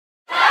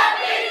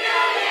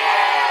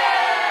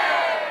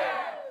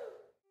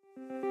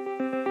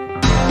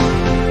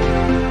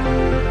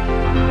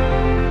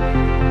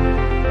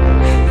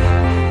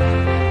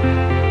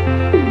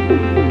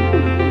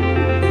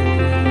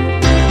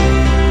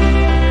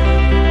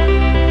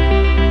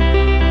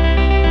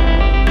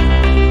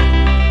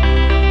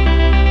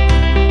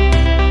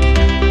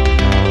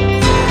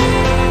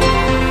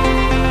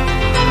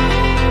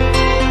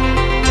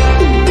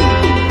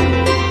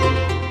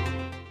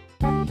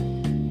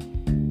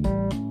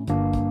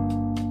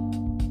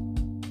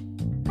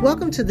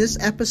Welcome to this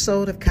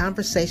episode of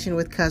Conversation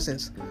with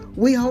Cousins.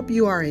 We hope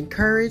you are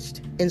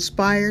encouraged,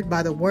 inspired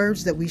by the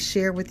words that we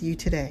share with you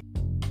today.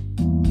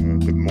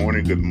 Good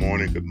morning, or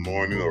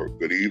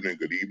good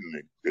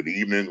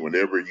evening,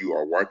 whenever you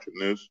are watching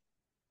this.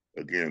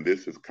 Again,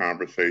 this is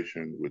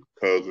Conversation with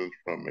Cousins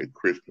from a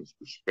Christian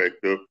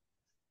perspective,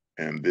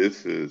 and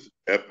this is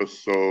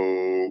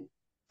episode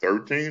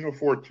 13 or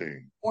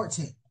 14?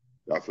 14.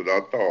 That's what I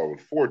thought, it was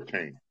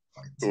 14.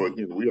 So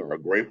again, we are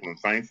grateful and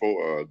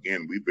thankful.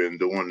 Again, we've been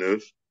doing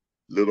this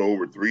a little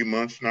over 3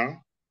 months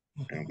now,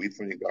 and we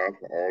thank God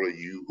for all of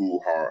you who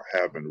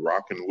have been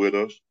rocking with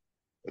us.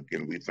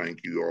 Again, we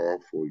thank you all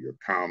for your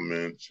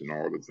comments and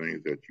all the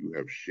things that you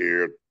have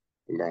shared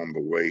along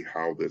the way,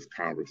 how this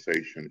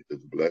conversation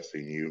is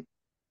blessing you.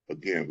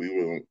 Again, we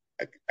will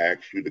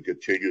ask you to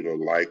continue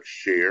to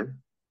share,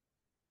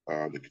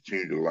 to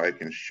continue to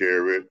like and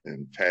share it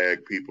and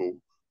tag people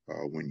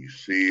when you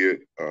see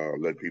it.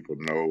 Let people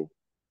know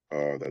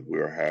that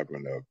we're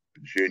having a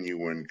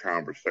genuine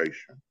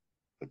conversation.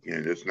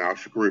 Again, it's not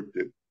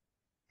scripted.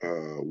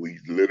 We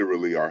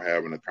literally are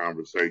having a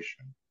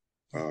conversation.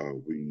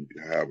 We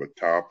have a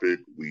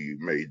topic, we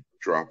may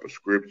drop a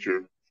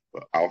scripture,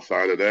 but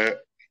outside of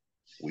that,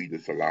 we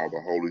just allow the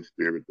Holy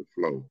Spirit to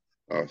flow.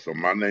 So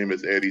my name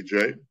is Eddie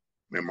J,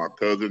 and my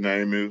cousin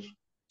name is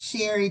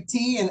Sherry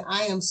T, and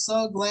I am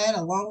so glad,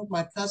 along with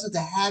my cousin,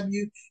 to have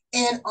you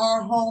in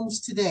our homes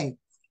today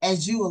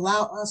as you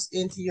allow us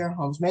into your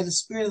homes. May the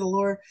Spirit of the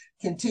Lord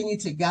continue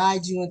to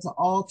guide you into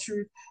all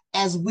truth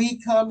as we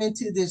come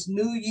into this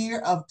new year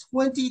of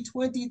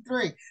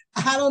 2023.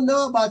 I don't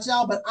know about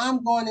y'all, but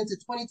I'm going into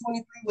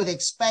 2023 with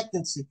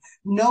expectancy,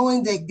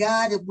 knowing that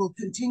God will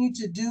continue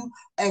to do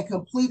and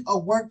complete a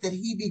work that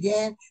he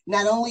began,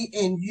 not only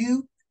in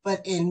you,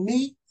 but in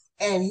me,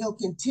 and he'll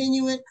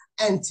continue it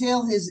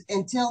until his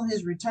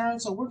return.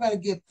 So we're going to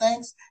give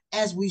thanks,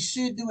 as we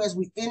should do, as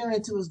we enter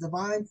into his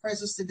divine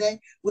presence today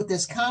with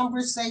this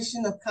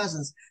conversation of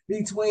cousins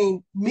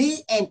between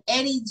me and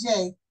Eddie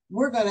J.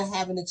 We're going to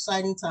have an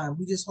exciting time.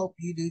 We just hope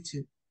you do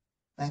too.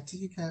 Back to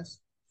you, cuz.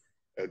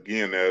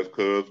 Again, as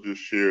cuz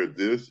just shared,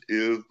 this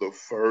is the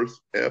first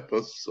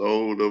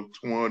episode of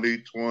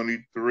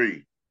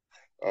 2023.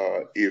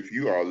 If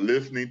you are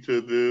listening to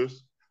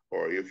this,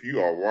 or if you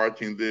are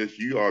watching this,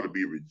 you ought to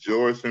be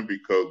rejoicing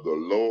because the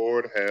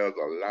Lord has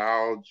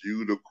allowed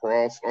you to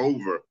cross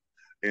over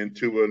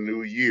into a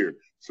new year.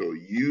 So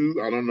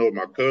I don't know,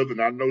 my cousin,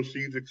 I know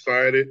she's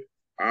excited.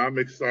 I'm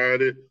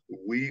excited.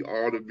 We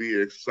ought to be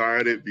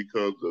excited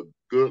because the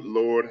good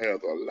Lord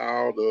has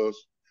allowed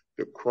us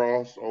to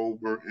cross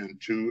over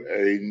into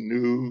a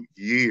new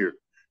year.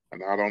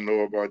 And I don't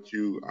know about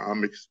you,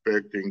 I'm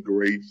expecting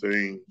great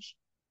things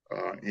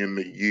in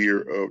the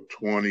year of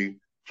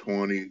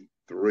 2023.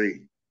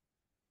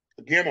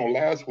 Again, on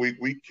last week,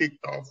 we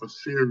kicked off a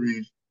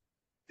series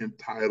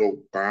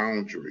entitled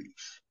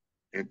Boundaries.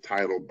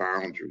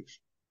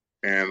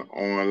 And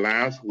on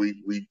last week,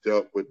 we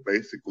dealt with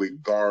basically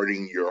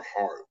guarding your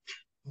heart.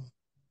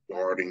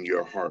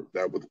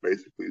 That was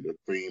basically the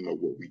theme of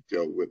what we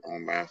dealt with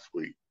on last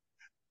week.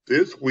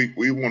 This week,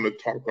 we want to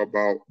talk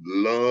about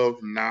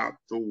love not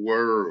the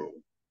world.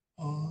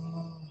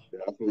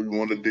 That's what we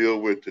want to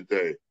deal with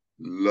today.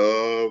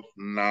 Love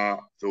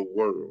not the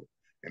world.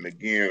 And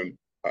again,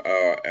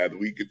 as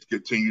we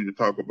continue to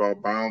talk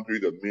about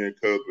boundaries, as me and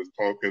Cuz was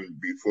talking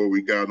before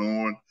we got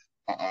on,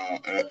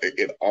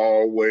 it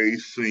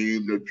always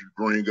seemed to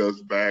bring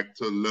us back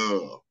to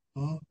love.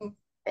 No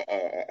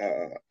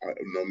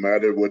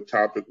matter what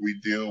topic we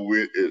deal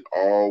with, it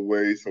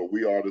always, so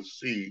we ought to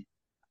see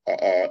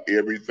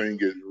everything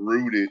is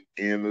rooted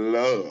in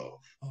love.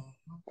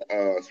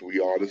 So we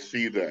ought to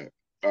see that.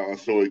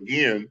 So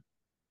again,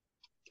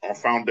 our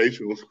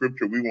foundational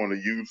scripture we want to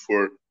use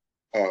for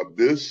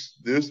this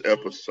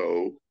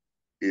episode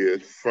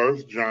is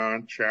 1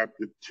 John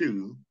chapter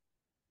 2,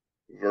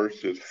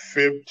 verses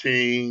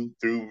 15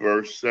 through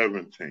verse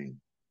 17.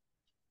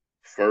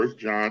 1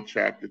 John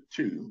chapter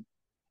 2,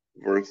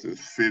 verses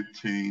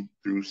 15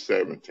 through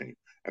 17.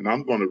 And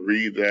I'm going to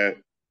read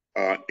that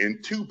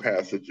in two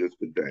passages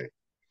today.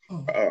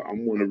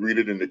 I'm going to read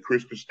it in the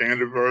Christian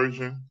Standard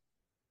Version,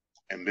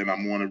 and then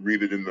I'm going to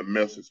read it in the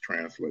Message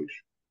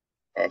translation.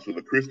 So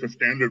the Christian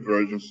Standard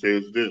Version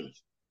says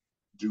this: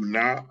 do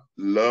not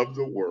love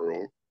the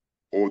world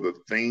or the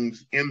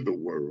things in the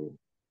world.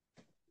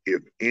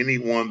 If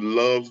anyone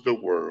loves the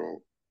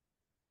world,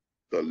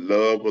 the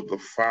love of the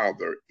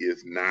Father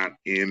is not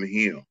in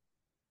him.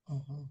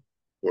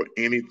 For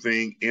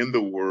everything in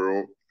the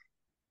world,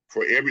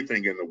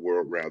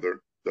 the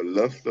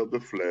lust of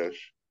the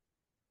flesh,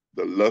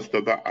 the lust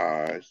of the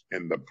eyes,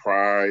 and the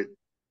pride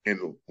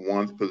in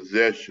one's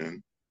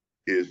possession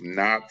is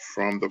not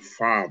from the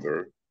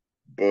Father,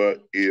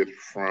 but is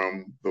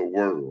from the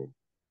world.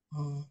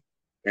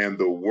 And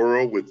the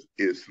world with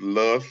its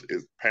lust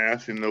is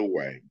passing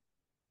away,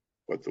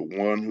 but the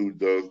one who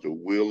does the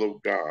will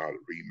of God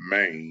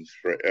remains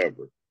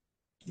forever.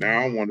 Now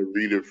I want to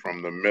read it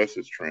from the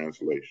Message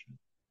translation.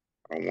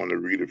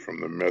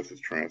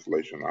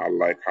 I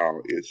like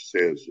how it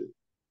says it.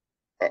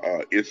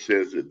 It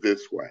says it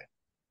this way: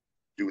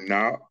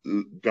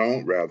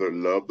 don't rather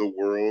love the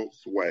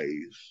world's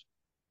ways.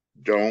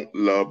 Don't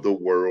love the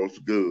world's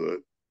good.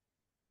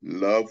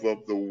 Love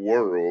of the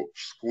world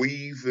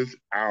squeezes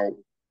out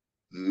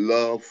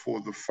love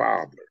for the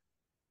Father.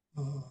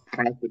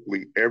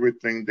 Practically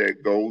everything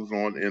that goes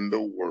on in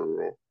the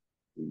world,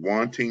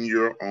 wanting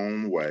your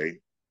own way,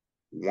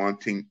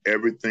 wanting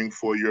everything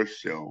for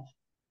yourself,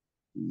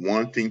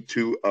 wanting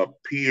to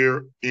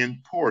appear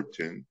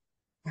important,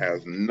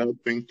 has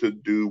nothing to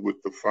do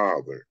with the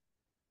Father.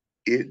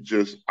 It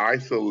just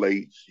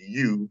isolates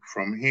you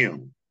from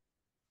Him.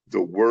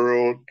 The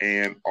world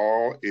and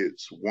all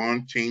its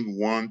wanting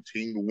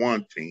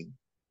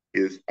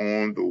is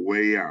on the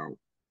way out.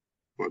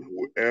 But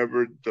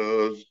whoever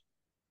does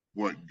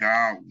what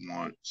God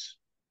wants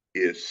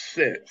is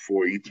set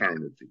for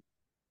eternity.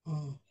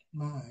 Oh,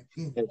 my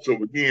goodness. And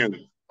so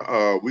again,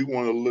 we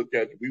want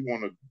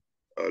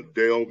to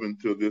delve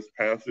into this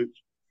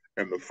passage.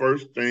 And the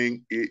first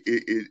thing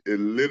it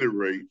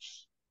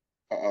alliterates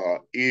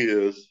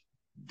is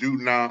do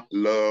not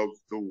love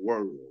the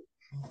world.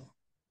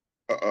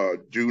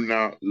 Do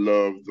not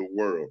love the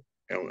world.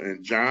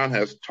 And John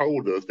has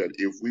told us that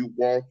if we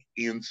walk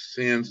in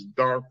sin's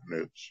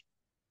darkness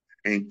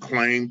and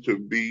claim to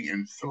be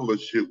in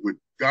fellowship with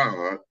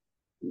God,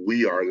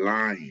 we are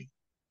lying.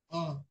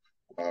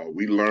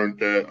 We learned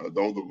that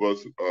those of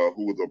us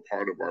who was a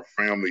part of our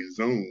family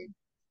Zoom,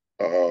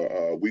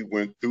 we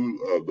went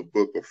through the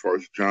book of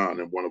First John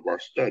in one of our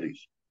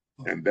studies.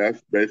 And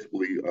that's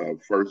basically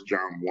First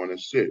John 1 and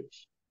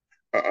 6.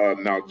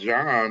 Now,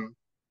 John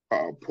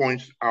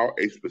points out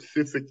a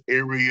specific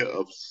area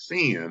of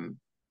sin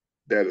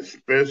that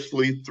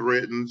especially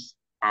threatens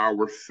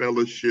our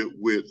fellowship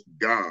with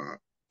God,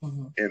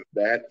 and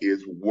that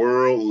is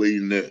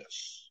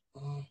worldliness,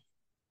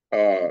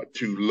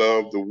 to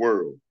love the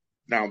world.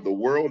 Now, the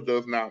world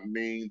does not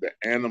mean the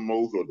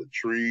animals or the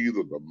trees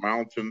or the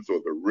mountains or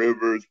the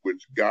rivers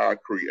which God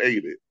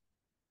created.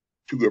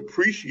 To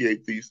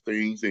appreciate these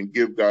things and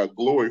give God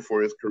glory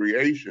for His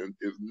creation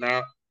is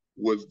not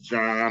what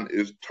John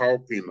is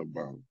talking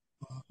about.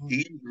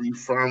 He's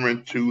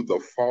referring to the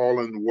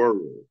fallen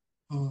world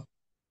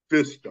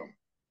system,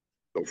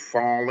 the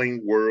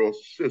fallen world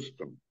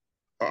system.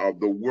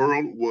 The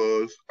world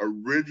was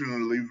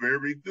originally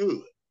very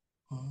good.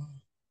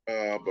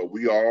 But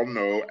we all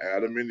know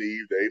Adam and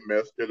Eve, they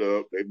messed it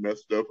up. They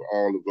messed up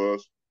all of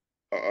us.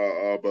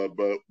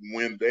 But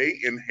when they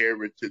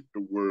inherited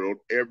the world,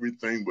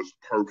 everything was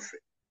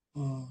perfect.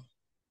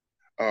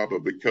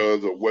 But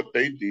because of what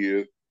they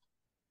did,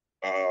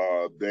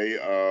 they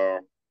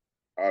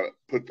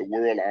put the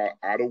world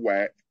out of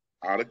whack,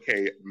 out of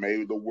chaos,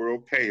 made the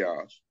world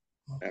chaos.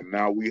 And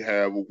now we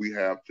have what we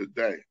have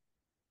today.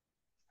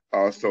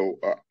 So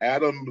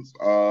Adam's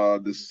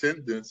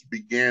descendants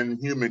began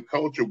human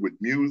culture with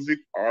music,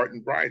 art,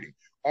 and writing.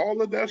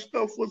 All of that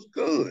stuff was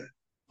good.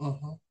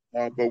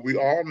 But we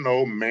all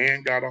know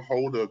man got a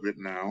hold of it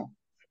now.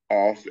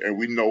 And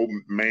we know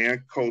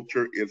man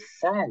culture is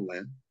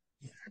fallen,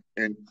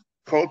 and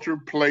culture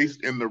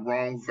placed in the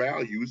wrong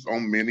values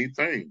on many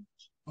things.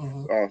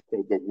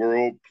 So the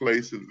world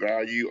places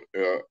value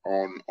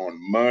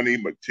on money,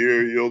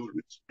 materials,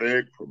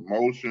 respect,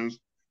 promotions,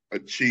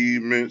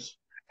 achievements.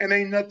 And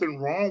ain't nothing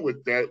wrong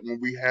with that when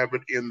we have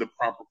it in the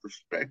proper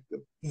perspective.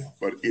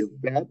 But if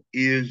that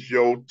is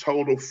your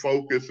total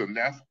focus and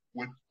that's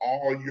what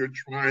all you're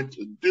trying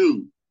to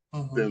do,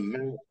 then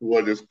that's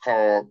what is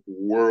called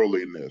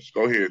worldliness.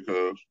 Go ahead,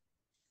 cuz.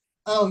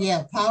 Oh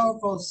yeah,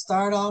 powerful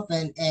start off,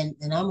 and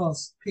I'm gonna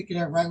pick it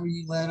up right where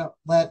you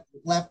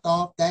left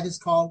off. That is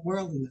called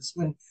worldliness.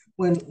 When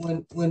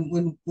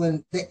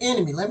the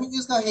enemy, let me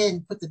just go ahead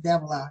and put the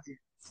devil out here.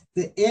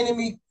 The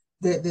enemy,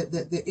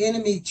 the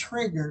enemy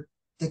triggered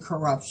the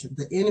corruption.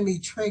 The enemy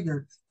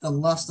triggered the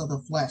lust of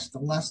the flesh, the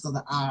lust of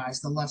the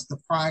eyes, the lust, the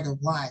pride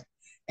of life.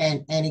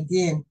 And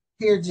again,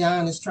 here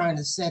John is trying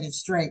to set it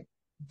straight.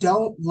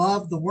 Don't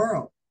love the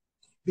world,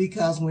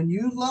 because when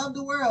you love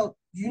the world,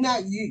 you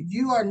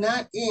are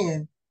not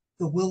in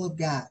the will of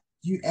God.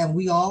 And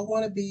we all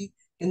want to be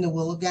in the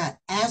will of God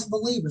as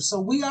believers. So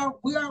we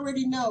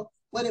already know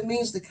what it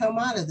means to come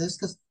out of this,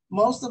 because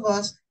most of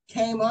us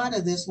came out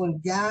of this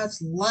when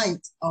God's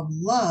light of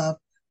love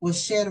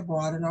was shed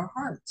abroad in our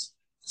hearts.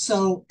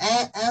 So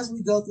as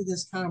we go through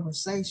this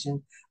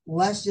conversation,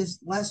 let's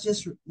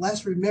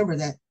remember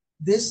that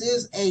this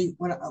is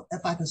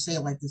if I can say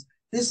it like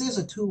this is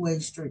a two-way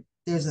street.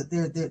 There's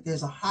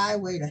a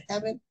highway to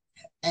heaven,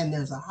 and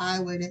there's a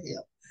highway to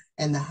hell.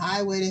 And the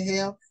highway to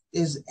hell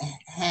is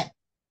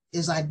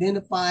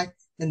identified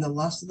in the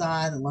lust of the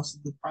eye, the lust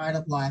of the pride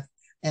of life,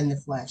 and the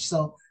flesh.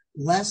 So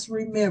let's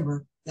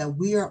remember that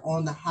we are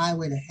on the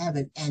highway to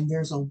heaven, and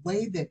there's a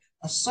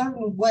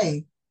certain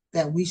way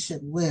that we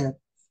should live,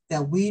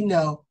 that we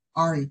know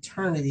our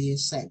eternity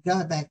is set.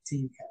 Go back to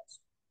you, guys.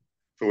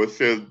 So it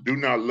says, do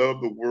not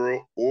love the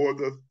world or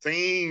the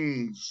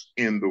things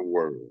in the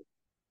world.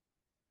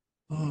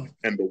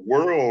 And the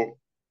world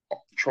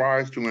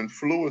tries to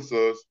influence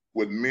us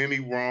with many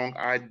wrong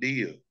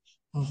ideas.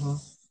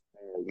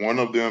 One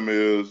of them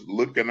is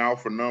looking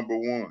out for number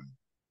one.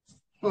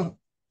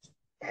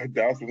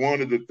 That's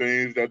one of the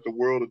things that the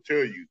world will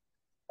tell you.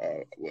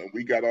 When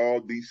we got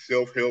all these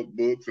self-help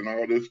books and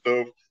all this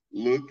stuff,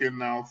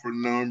 looking out for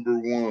number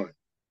one.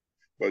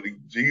 But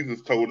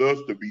Jesus told us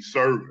to be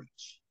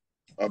servants,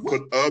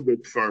 put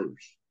others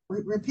first.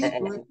 Repeat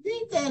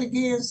that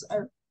again,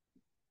 sir.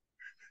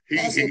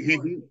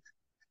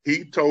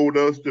 He told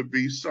us to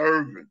be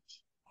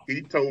servants.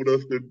 He told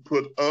us to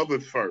put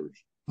others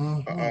first.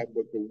 But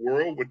the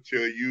world would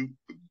tell you,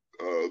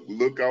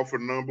 look out for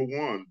number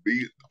one.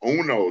 Be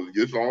uno.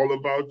 It's all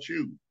about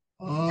you.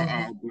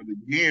 But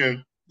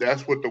again,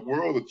 that's what the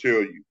world will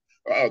tell you.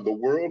 The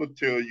world will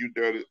tell you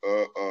that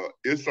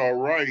it's all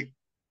right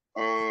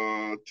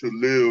to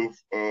live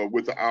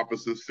with the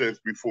opposite sex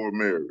before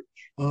marriage.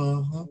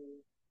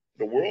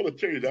 The world will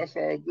tell you that's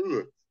all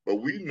good. But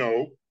we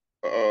know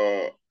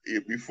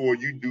if before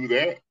you do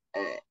that,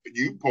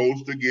 you're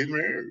supposed to get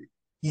married.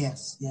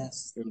 Yes,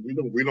 yes. And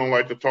we don't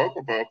like to talk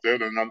about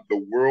that. And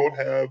the world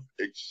have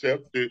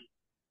accepted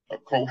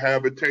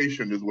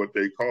cohabitation is what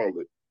they call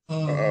it.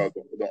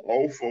 The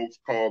old folks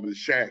call it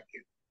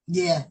shacking.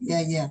 Yeah.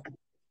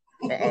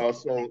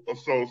 So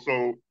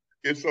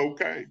it's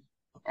okay.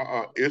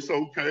 It's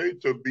okay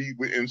to be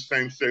in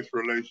same-sex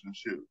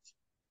relationships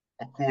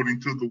according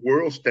to the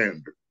world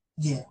standard.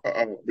 Yeah.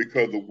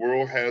 Because the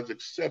world has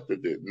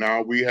accepted it.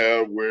 Now we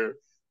have where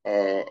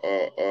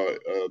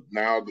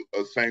now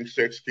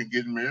same-sex can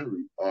get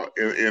married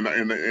in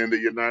the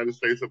United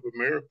States of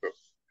America.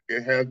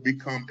 It has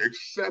become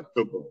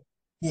acceptable.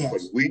 Yes.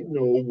 But we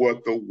know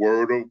what the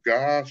Word of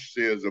God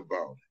says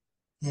about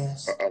it.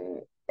 Yes.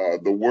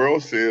 The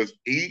world says,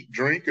 eat,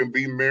 drink, and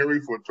be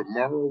merry, for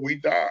tomorrow we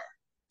die.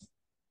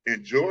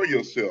 Enjoy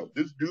yourself.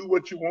 Just do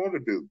what you want to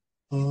do.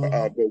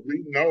 But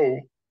we know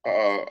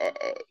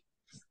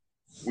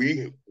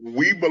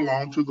we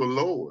belong to the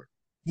Lord.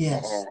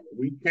 Yes.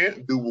 We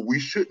can't do what we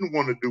shouldn't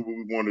want to do what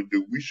we want to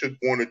do. We should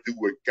want to do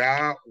what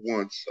God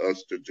wants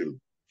us to do.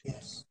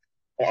 Yes.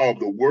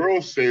 The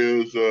world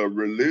says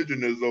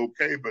religion is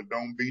okay, but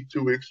don't be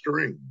too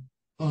extreme.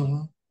 As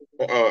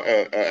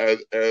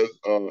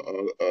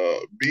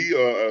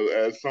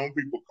some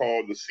people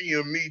call the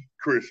CME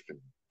Christian,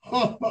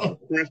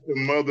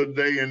 Christian Mother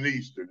Day and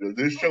Easter.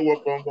 Just show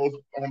up on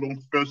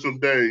those special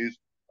days,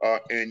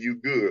 and you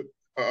good.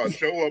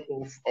 Show up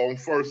on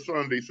first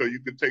Sunday so you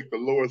can take the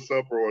Lord's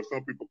Supper, or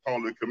some people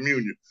call it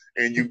communion,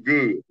 and you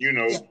good.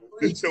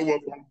 Just show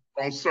up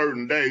on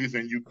certain days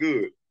and you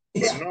good.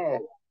 But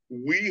no,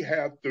 we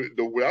have to.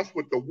 That's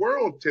what the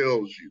world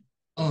tells you.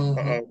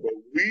 But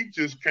we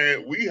just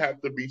can't. We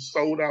have to be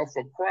sold out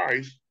for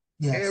Christ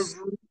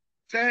every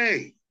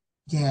day.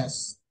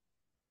 Yes.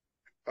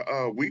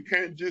 We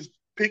can't just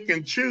pick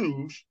and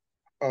choose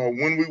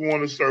when we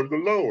want to serve the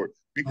Lord,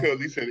 because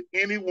He said,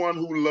 anyone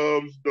who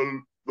loves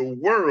the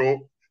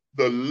world,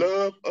 the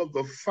love of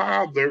the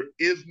Father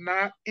is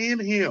not in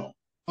him.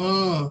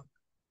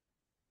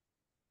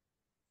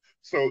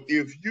 So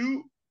if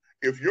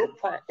your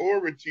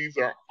priorities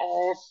are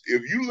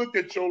if you look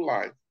at your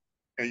life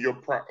and your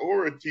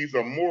priorities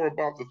are more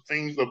about the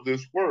things of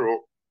this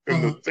world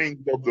than the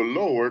things of the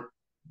Lord,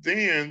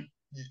 then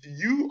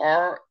you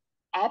are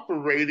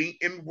operating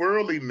in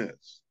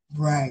worldliness.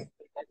 Right.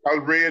 I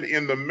read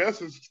in the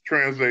Message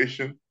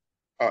translation,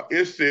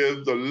 it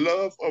says the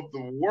love of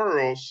the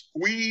world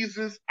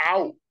squeezes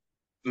out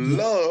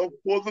love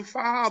for the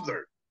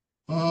Father.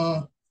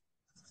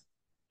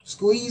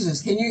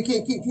 Squeezes. Can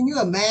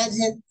you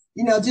imagine?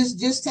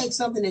 Just take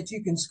something that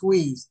you can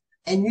squeeze,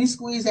 and you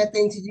squeeze that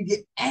thing till you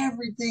get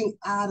everything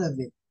out of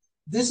it.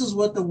 This is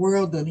what the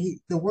world does.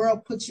 The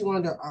world puts you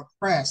under a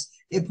press.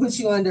 It puts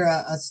you under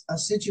a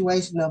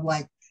situation of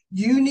like,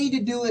 you need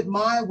to do it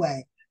my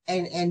way.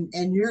 And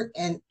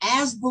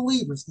as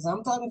believers, because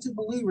I'm talking to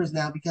believers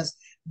now, because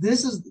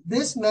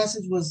this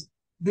message was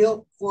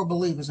built for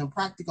believers and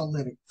practical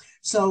living.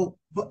 So,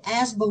 but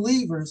as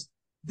believers,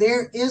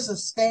 there is a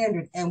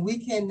standard, and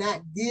we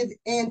cannot give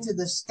in to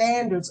the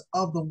standards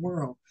of the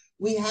world.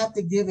 We have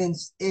to give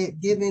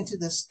into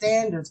the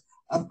standards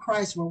of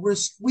Christ, where we're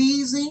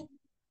squeezing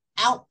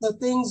out the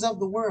things of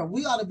the world.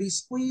 We ought to be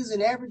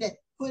squeezing every day,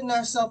 putting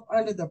ourselves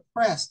under the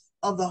press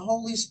of the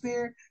Holy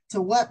Spirit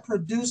to what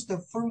produce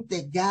the fruit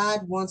that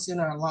God wants in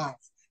our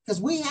lives. Because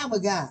we have a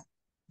God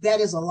that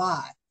is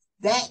alive.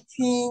 That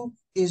King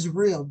is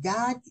real.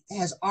 God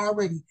has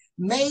already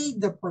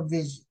made the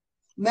provision.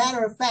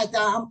 Matter of fact,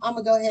 I'm going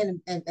to go ahead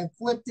and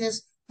flip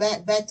this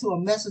back to a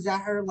message I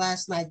heard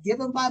last night,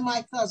 given by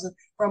my cousin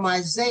from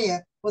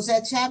Isaiah. Was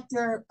that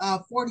chapter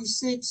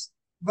 46,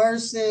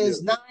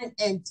 verses 9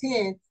 and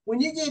 10.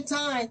 When you get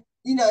time,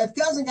 if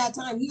cousin got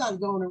time, he got to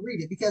go in and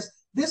read it, because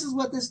this is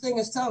what this thing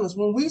is telling us.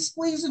 When we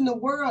squeezing the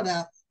world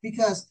out,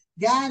 because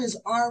God has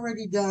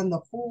already done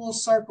the full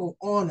circle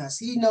on us.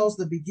 He knows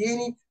the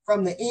beginning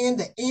from the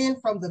end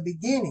from the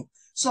beginning.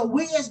 So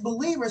we as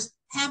believers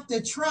have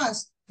to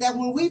trust that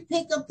when we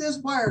pick up this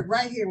word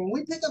right here, when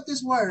we pick up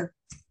this word,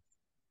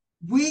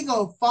 we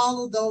gonna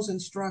follow those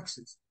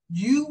instructions.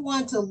 You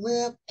want to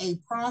live a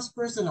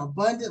prosperous and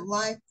abundant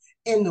life,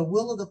 in the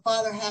will of the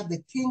Father, have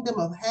the kingdom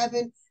of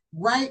heaven,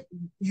 right?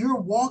 You're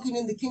walking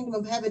in the kingdom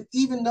of heaven,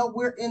 even though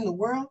we're in the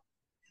world.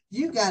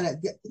 You gotta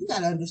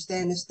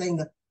understand this thing,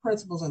 the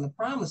principles and the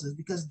promises,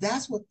 because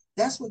that's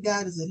what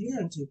God is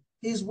adhering to.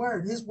 His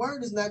word. His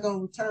word is not going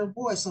to return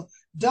void. So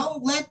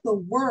don't let the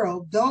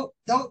world, don't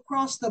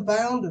cross the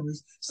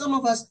boundaries. Some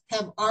of us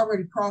have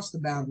already crossed the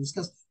boundaries,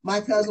 because my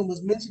cousin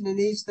was mentioning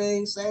these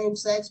things, same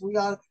sex. We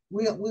are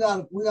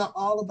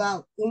all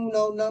about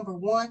uno number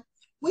one.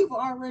 We've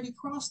already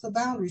crossed the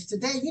boundaries.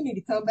 Today, you need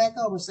to come back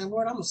over and say,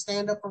 Lord, I'm going to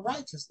stand up for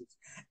righteousness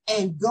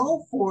and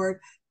go for it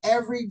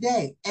every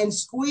day and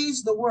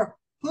squeeze the world.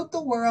 Put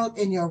the world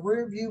in your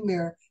rear view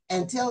mirror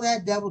and tell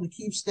that devil to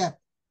keep stepping.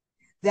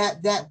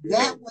 That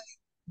way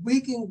we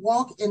can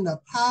walk in the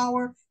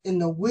power, in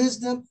the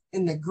wisdom,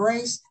 in the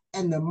grace,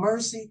 and the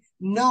mercy,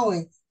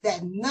 knowing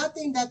that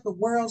nothing that the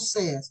world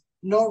says,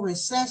 no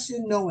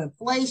recession, no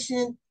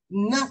inflation,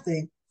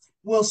 nothing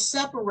will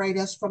separate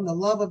us from the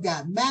love of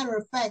God. Matter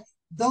of fact,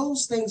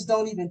 those things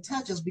don't even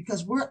touch us,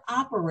 because we're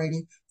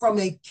operating from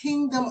a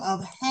kingdom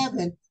of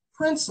heaven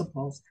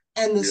principles,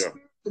 and the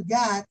Spirit of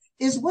God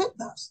is with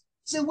us.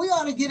 So we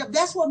ought to get up.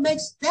 That's what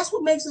makes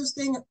this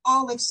thing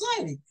all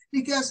exciting,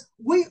 because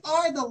we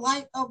are the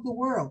light of the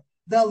world.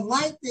 The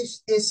light that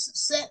is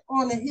set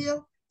on the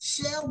hill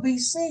shall be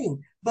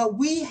seen. But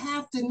we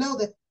have to know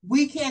that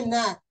we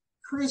cannot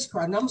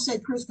crisscross. And I'm gonna say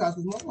crisscross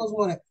because most of us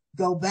want to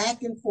go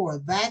back and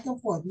forth, back and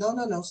forth. No,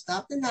 no, no.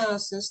 Stop the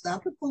nonsense,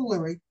 stop the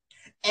foolery,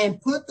 and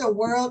put the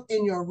world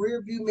in your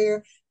rearview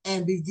mirror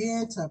and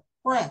begin to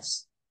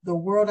press the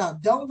world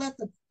out. Don't let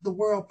the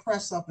world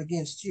press up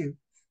against you.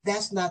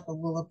 That's not the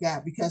will of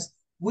God, because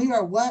we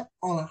are what?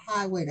 On a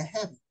highway to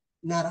heaven,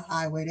 not a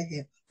highway to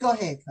hell. Go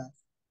ahead, Cuz.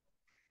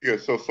 Yeah,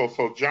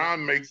 so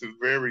John makes it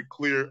very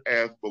clear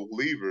as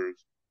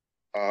believers,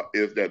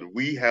 is that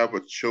we have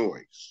a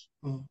choice.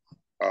 Mm.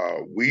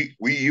 We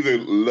either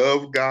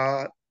love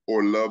God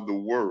or love the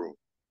world.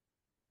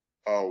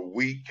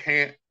 We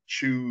can't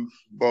choose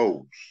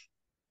both.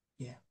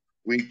 Yeah.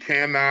 We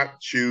cannot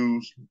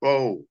choose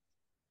both.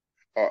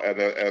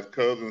 As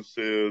cousin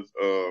says,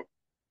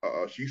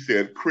 she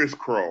said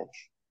crisscross.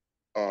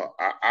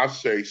 I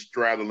say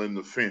straddling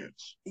the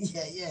fence.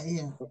 Yeah.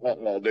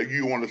 That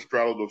you want to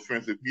straddle the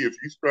fence. If you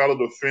straddle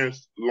the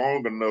fence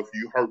long enough,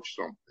 you hurt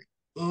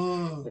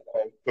something.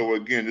 So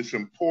again, it's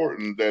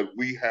important that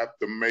we have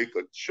to make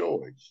a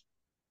choice.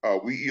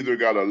 We either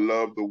got to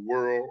love the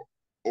world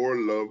or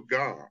love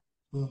God.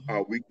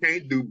 Mm-hmm. We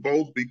can't do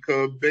both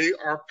because they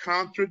are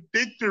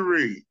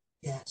contradictory.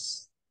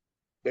 Yes.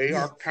 They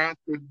are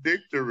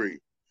contradictory.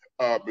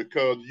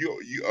 Because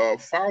you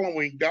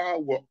following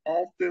God will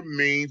often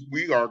means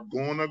we are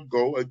going to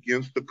go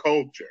against the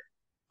culture.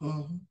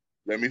 Mm-hmm.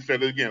 Let me say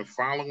it again.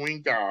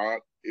 Following God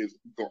is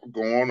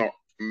going to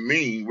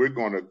mean we're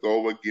going to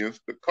go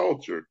against the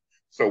culture.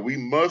 So we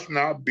must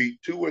not be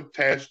too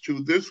attached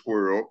to this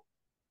world.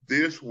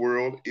 This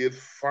world is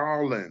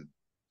fallen.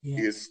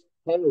 Yes. It's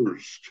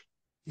cursed.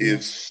 Yes.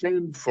 It's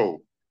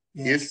sinful.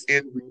 Yes. It's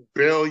in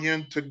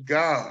rebellion to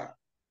God.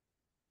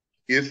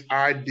 Its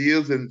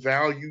ideas and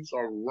values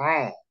are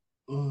wrong.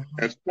 Mm-hmm.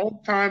 And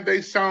sometimes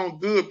they sound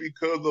good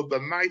because of the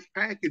nice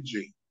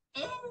packaging.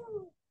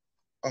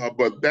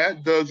 But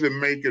that doesn't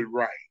make it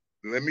right.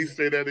 Let me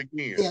say that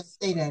again. Yes,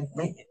 say that again.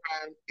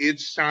 Sometimes it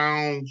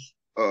sounds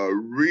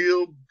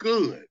real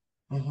good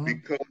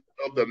because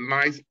of the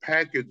nice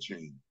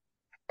packaging,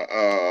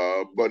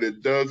 but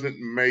it doesn't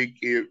make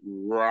it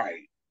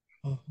right.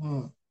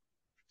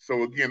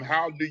 So again,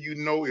 how do you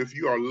know if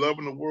you are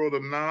loving the world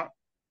or not?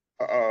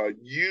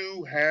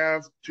 You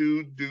have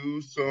to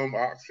do some,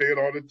 I say it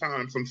all the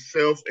time, some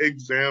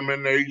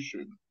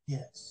self-examination.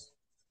 Yes.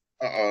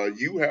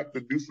 You have to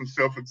do some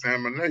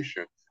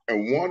self-examination.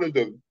 And one of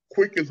the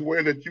quickest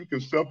way that you can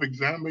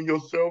self-examine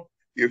yourself,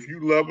 if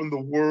you loving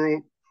the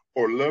world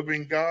or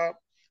loving God,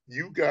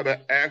 you got to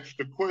ask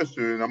the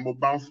question, and I'm going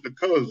to bounce to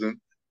cousin,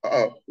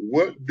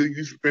 what do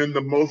you spend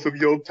the most of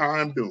your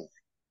time doing?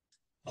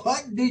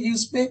 What do you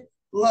spend?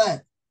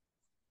 What?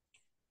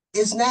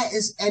 It's not,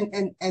 it's,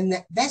 and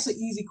that's an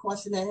easy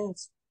question to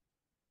answer,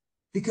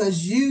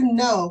 because you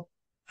know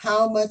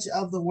how much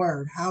of the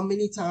word, how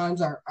many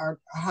times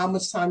how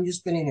much time you're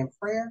spending in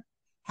prayer,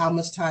 how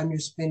much time you're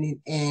spending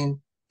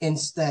in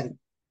study,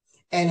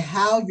 and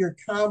how your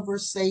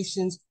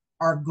conversations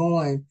are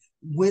going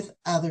with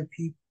other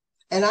people.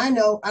 And I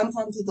know I'm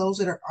talking to those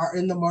that are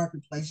in the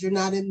marketplace. You're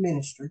not in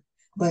ministry,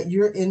 but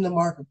you're in the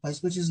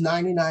marketplace, which is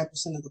 99%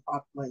 of the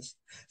population.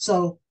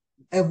 So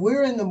if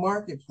we're in the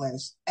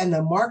marketplace and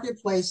the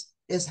marketplace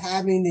is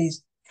having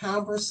these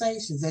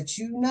conversations that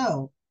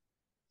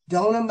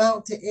don't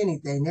amount to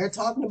anything, they're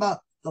talking about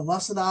the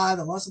lust of the eye,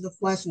 the lust of the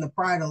flesh, and the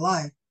pride of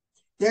life.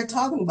 They're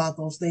talking about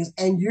those things,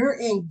 and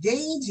you're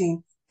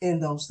engaging in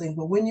those things.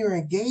 But when you're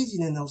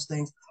engaging in those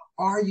things,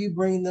 are you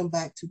bringing them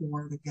back to the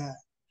Word of God?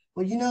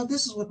 Well,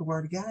 this is what the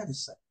Word of God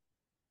is saying.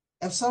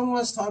 If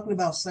someone's talking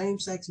about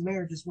same-sex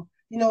marriages, well,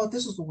 you know what?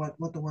 This is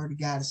what the Word of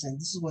God is saying.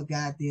 This is what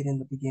God did in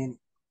the beginning.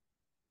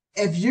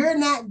 If you're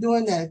not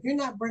doing that, if you're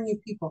not bringing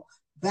people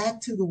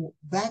back to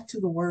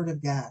the word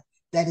of God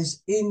that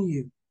is in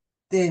you,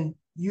 then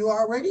you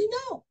already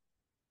know.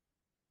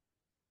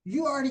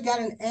 You already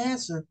got an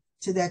answer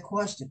to that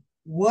question.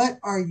 What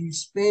are you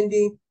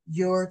spending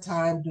your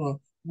time doing?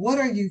 What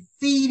are you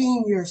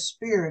feeding your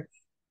spirit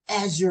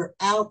as you're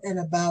out and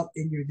about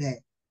in your day?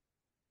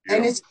 Yeah.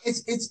 And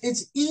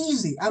it's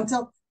easy. I'm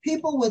telling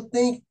people would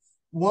think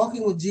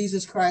walking with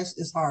Jesus Christ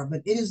is hard,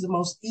 but it is the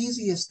most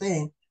easiest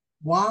thing.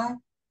 Why?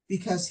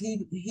 Because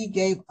he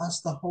gave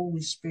us the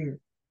Holy Spirit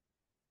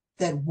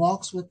that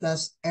walks with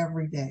us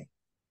every day.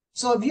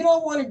 So if you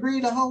don't want to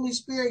grieve the Holy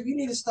Spirit, you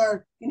need to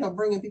start,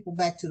 bringing people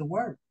back to the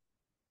Word.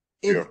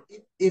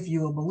 If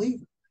you're a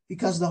believer,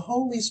 because the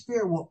Holy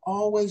Spirit will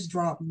always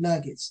drop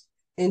nuggets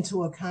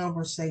into a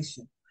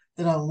conversation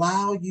that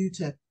allow you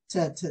to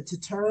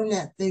turn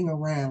that thing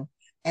around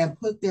and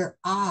put their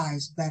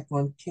eyes back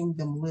on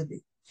kingdom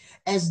living.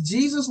 As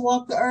Jesus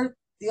walked the earth,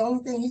 the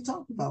only thing he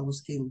talked about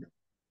was kingdom.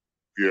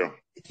 Yeah.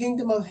 The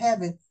kingdom of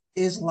heaven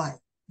is life.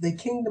 The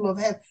kingdom of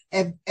heaven.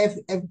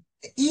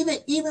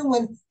 Even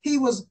when he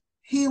was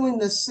healing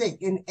the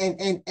sick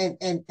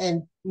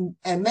and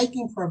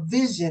making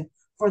provision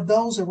for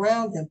those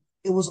around him,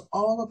 it was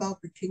all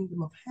about the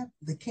kingdom of heaven.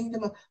 The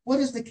kingdom of, what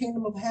is the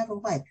kingdom of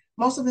heaven like?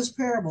 Most of his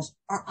parables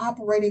are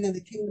operating in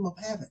the kingdom of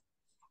heaven.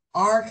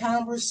 Our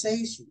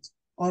conversations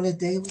on a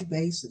daily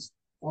basis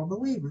for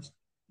believers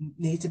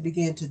need to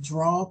begin to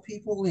draw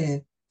people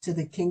in to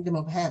the kingdom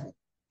of heaven,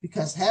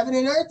 because heaven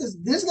and earth is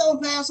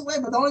going to pass away,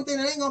 but the only thing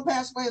that ain't going to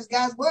pass away is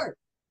God's word.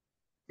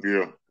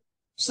 Yeah.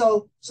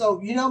 So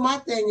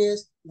my thing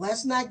is,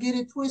 let's not get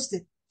it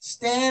twisted.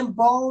 Stand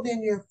bold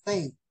in your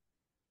faith.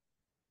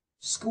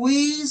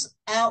 Squeeze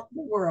out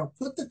the world.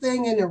 Put the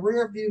thing in the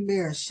rear view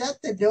mirror. Shut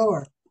the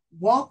door.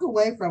 Walk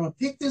away from it.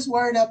 Pick this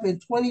word up in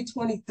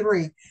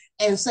 2023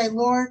 and say,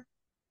 Lord,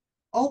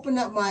 open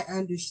up my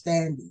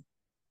understanding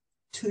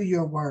to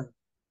your word.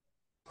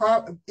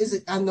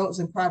 I know it's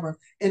in Proverbs.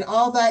 In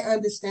all thy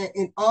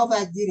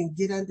getting,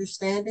 get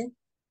understanding.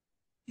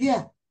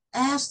 Yeah.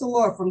 Ask the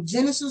Lord from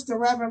Genesis to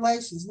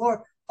Revelations,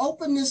 Lord,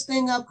 open this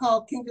thing up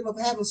called Kingdom of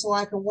Heaven so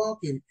I can walk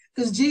in it.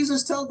 Because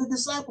Jesus told the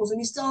disciples,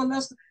 and he's telling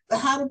us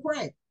how to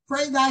pray.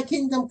 Pray thy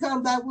kingdom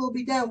come, thy will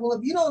be done. Well,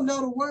 if you don't know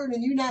the word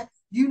and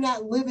you're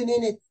not living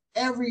in it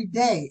every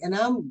day, and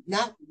I'm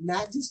not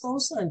just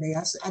on Sunday.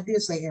 I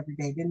did say every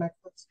day, didn't I?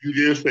 You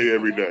did say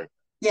every day.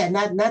 Yeah,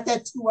 not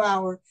that 2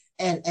 hour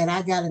and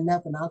I got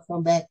enough and I'll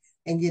come back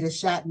and get a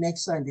shot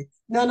next Sunday.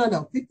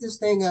 No. Pick this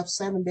thing up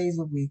 7 days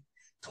a week.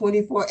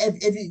 24.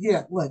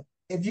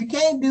 If you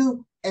can't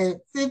do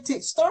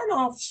 15, start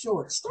off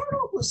short. Start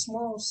off with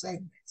small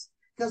segments,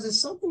 because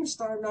it's something to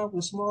starting off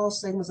with small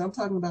segments. I'm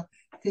talking about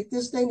pick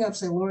this thing up,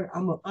 say, Lord,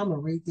 I'm gonna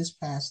read this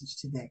passage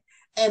today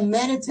and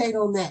meditate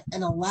on that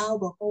and allow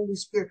the Holy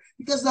Spirit,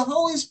 because the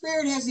Holy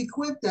Spirit has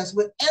equipped us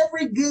with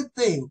every good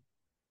thing,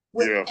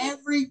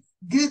 every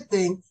good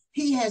thing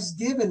he has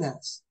given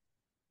us.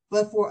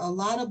 But for a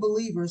lot of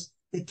believers,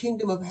 the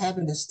kingdom of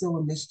heaven is still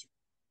a mystery.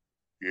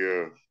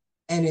 Yeah.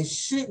 And it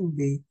shouldn't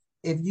be.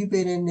 If you've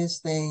been in this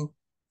thing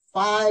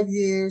 5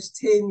 years,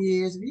 10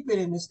 years, if you've been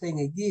in this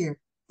thing a year,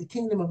 the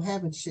kingdom of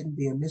heaven shouldn't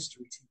be a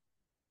mystery to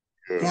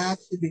you. Yeah.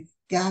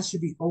 God should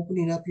be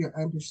opening up your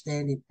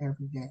understanding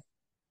every day.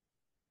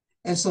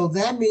 And so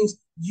that means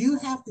you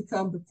have to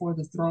come before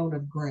the throne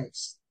of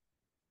grace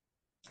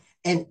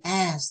and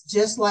ask,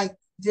 just like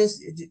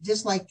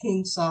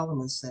King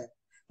Solomon said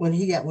when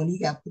he got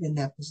put in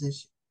that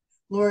position.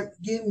 Lord,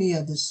 give me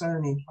a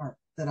discerning heart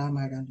that I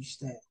might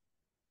understand,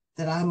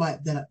 that I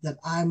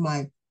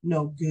might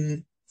know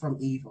good from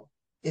evil.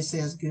 It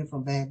says good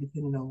from bad,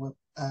 depending on what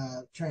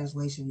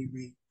translation you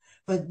read.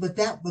 But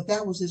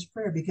that was his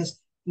prayer, because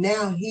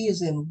now he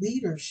is in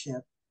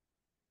leadership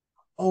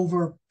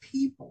over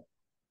people.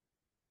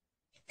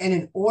 And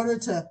in order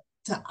to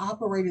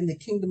operate in the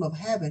kingdom of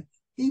heaven,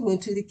 he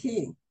went to the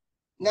king.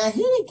 Now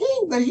he the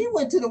king, but he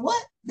went to the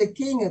what? The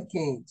King of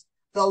Kings,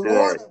 the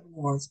Lord of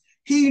Lords.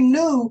 He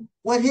knew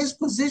what his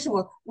position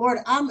was. Lord,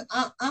 I'm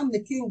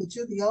the king, but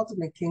you're the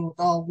ultimate king with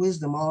all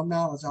wisdom, all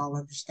knowledge, all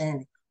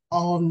understanding,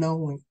 all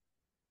knowing.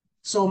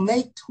 So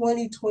make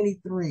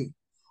 2023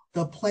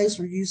 the place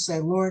where you say,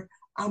 Lord,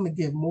 I'm gonna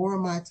give more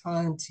of my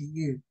time to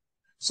you,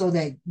 so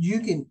that you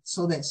can,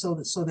 so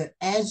that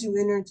as you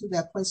enter into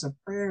that place of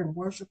prayer and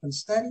worship and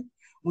study,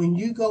 when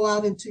you go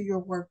out into your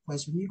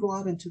workplace, when you go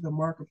out into the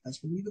marketplace,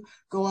 when you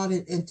go out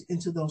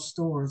into those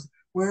stores,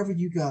 wherever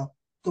you go,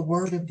 the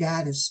word of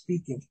God is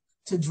speaking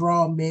to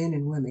draw men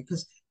and women,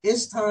 because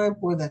it's time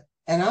for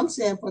and I'm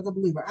saying for the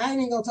believer. I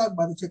ain't gonna talk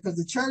about the church, because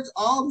the church,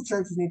 all the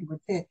churches need to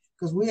repent,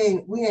 because we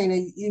ain't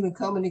even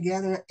coming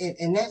together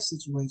in that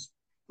situation.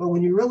 But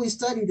when you really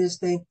study this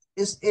thing,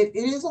 it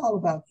is all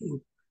about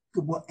kingdom.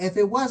 If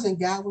it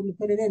wasn't, God wouldn't have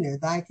put it in there.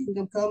 Thy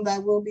kingdom come, thy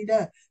will be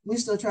done. We're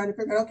still trying to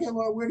figure out, okay,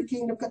 Lord, where the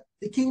kingdom come?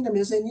 The kingdom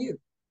is in you.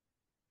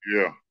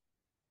 Yeah.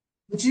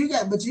 But you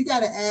got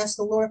to ask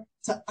the Lord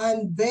to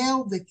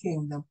unveil the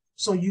kingdom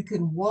so you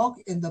can walk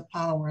in the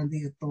power and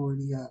the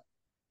authority of.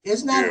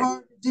 It's not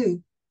hard to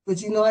do,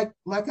 but like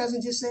my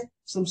cousin just said,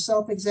 some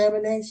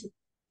self-examination.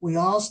 We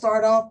all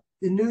start off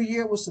the new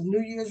year with some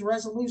New Year's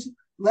resolution,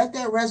 let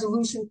that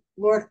resolution,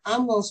 Lord,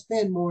 I'm going to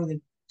spend more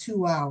than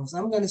 2 hours.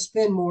 I'm going to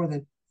spend more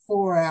than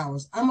 4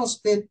 hours. I'm going to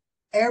spend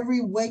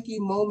every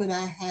waking moment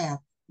I have.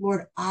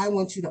 Lord, I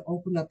want you to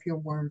open up your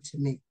word to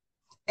me.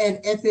 And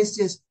if it's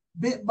just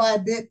bit by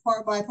bit,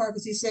 part by part,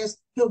 because he says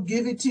he'll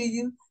give it to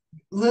you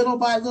little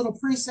by little,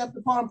 precept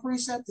upon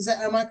precept.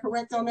 Am I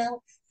correct on that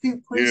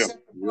one? Precept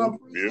upon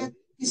precept.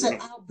 He said,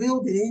 I'll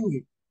build it in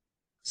you.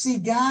 See,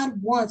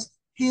 God wants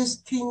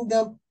his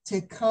kingdom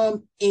to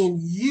come in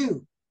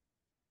you.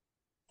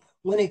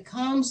 When it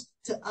comes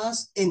to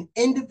us in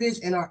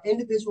our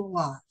individual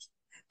lives,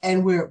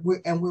 and we're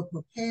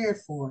prepared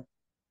for it.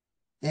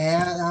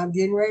 Now I'm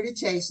getting ready to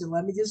chase it.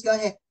 Let me just go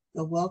ahead.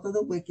 The wealth of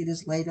the wicked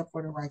is laid up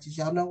for the righteous.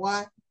 Y'all know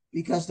why?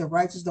 Because the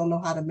righteous don't know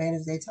how to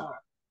manage their time.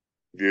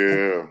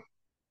 Yeah.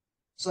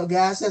 So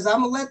God says, I'm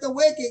going to let the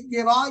wicked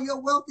give all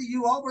your wealth to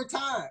you over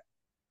time.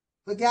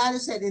 But God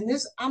has said, in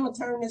this, I'm going to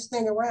turn this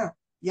thing around.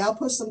 Y'all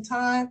put some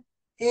time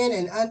in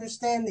and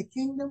understand the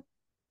kingdom,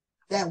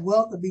 that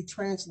wealth will be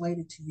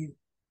translated to you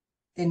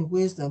in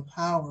wisdom,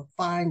 power,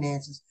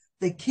 finances.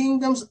 The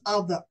kingdoms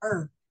of the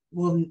earth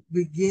will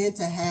begin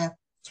to have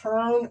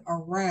turned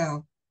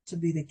around to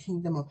be the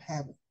kingdom of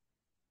heaven.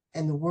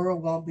 And the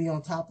world won't be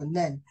on top of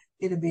nothing.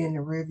 It'll be in the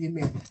rearview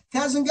mirror.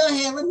 Cousin, go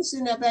ahead. Let me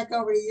send that back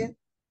over to you.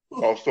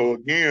 So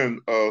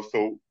again,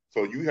 so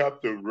you have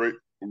to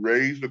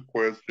raise the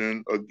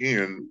question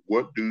again,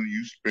 what do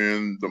you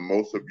spend the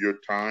most of your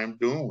time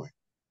doing?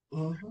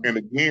 Mm-hmm. And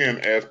again,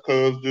 as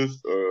Cuz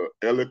just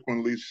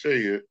eloquently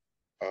said,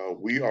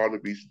 we ought to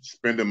be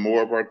spending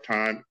more of our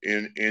time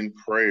in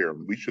prayer.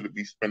 We should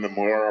be spending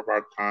more of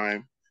our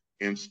time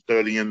in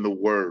studying the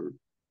word.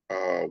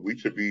 We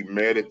should be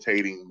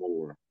meditating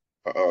more,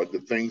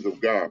 the things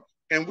of God.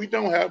 And we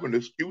don't have an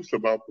excuse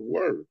about the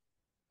word.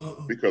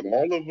 Because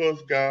all of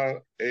us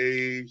got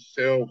a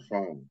cell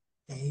phone.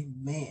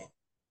 Amen.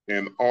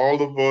 And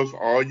all of us,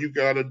 all you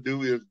got to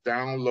do is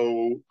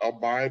download a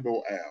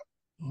Bible app.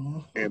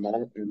 Mm-hmm. And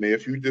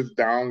if you just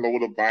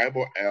download a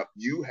Bible app,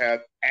 you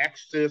have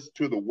access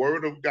to the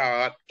Word of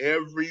God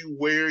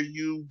everywhere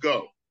you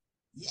go.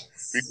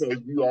 Yes.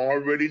 Because you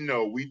already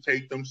know we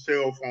take them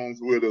cell phones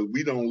with us.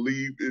 We don't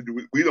leave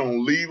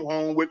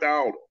home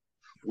without them.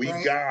 We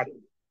got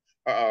them.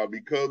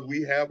 Because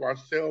we have our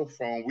cell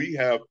phone, we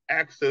have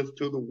access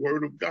to the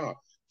Word of God.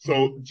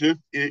 So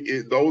just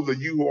those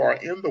of you who are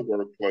in the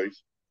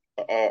workplace,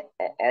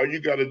 all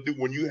you got to do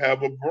when you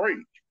have a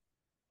break,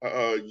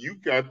 you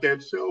got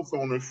that cell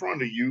phone in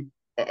front of you.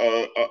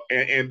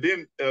 And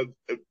then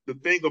the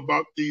thing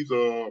about these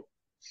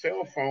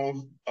cell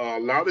phones, a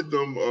lot of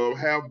them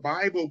have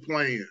Bible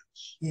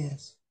plans.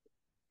 Yes.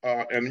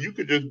 And you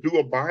could just do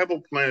a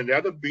Bible plan.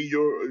 That'll be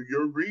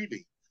your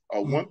reading.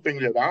 One thing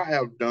that I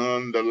have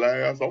done the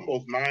last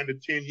almost 9 to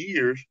 10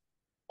 years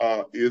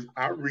is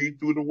I read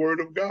through the Word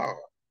of God.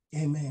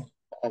 Amen.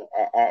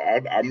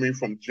 I mean,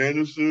 from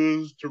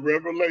Genesis to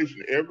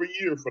Revelation, every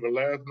year for the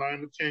last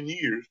 9 to 10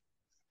 years,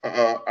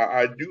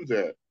 I do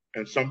that.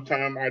 And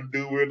sometimes I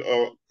do it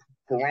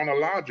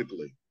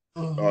chronologically,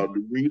 to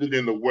read it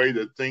in the way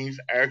that things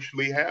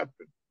actually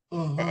happen.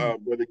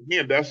 But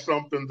again, that's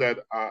something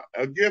that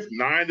I guess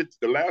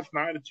the last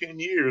 9 to 10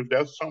 years,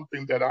 that's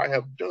something that I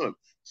have done.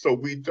 So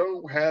we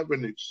don't have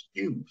an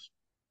excuse.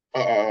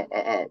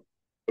 As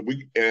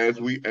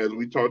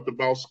we talked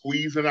about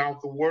squeezing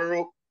out the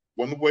world,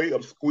 one way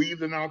of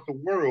squeezing out the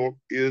world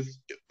is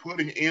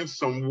putting in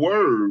some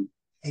word.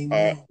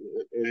 Amen.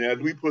 And as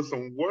we put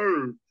some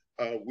word,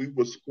 we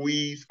will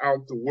squeeze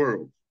out the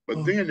world.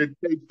 But then it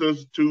takes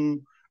us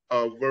to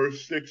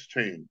verse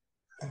 16.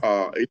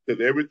 It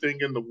said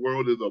everything in the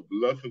world is of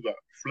lust of the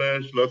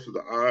flesh, lust of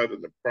the eyes,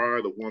 and the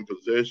pride of one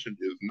possession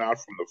is not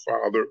from the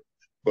Father,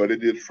 but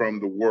it is from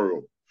the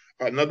world.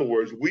 In other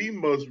words, we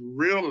must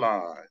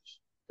realize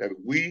that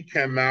we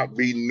cannot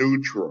be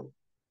neutral.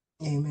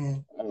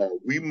 Amen.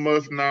 We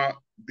must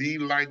not be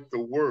like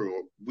the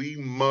world. We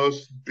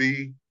must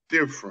be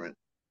different.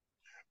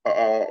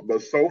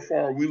 But so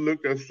far, we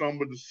look at some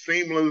of the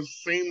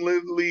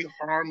seamlessly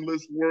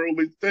harmless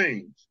worldly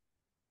things,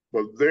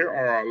 but there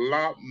are a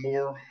lot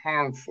more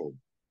harmful.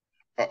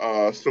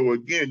 So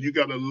again, you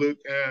got to look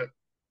at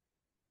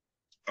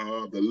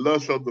the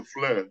lust of the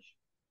flesh,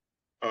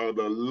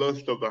 the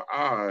lust of the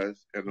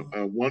eyes,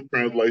 and one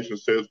translation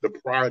says the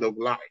pride of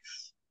life.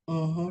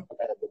 The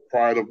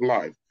pride of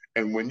life.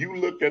 And when you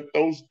look at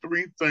those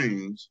three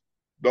things,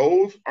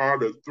 those are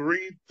the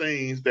three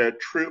things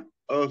that trip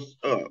us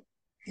up.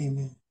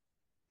 Amen.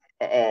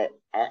 I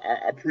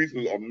preached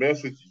a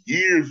message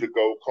years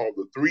ago called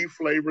The Three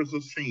Flavors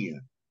of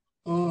Sin.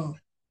 And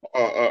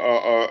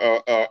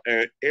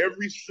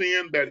every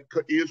sin that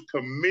is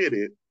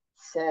committed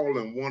fall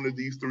in one of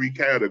these three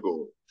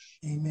categories.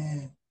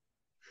 Amen.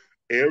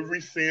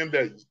 Every sin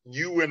that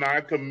you and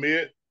I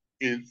commit,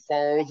 it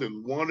falls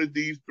in one of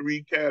these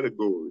three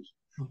categories.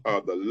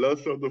 The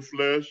lust of the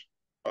flesh,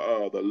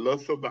 the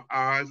lust of the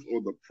eyes,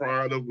 or the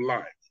pride of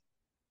life.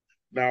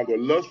 Now, the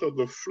lust of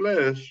the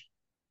flesh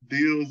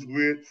deals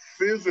with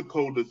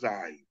physical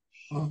desires.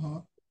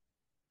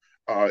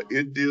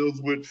 It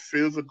deals with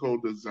physical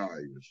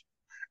desires.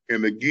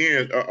 And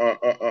again,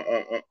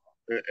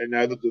 and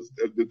as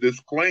the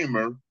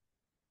disclaimer,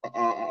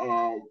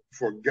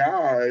 for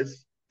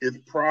guys, it's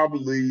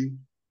probably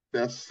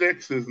that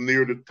sex is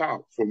near the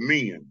top for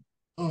men.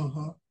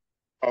 Mm-hmm.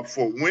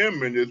 For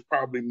women, it's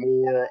probably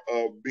more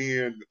of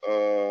being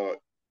the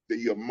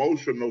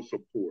emotional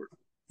support.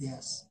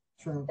 Yes,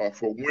 true.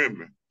 For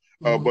women.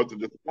 Mm-hmm. But the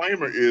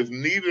disclaimer is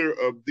neither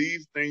of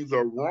these things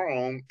are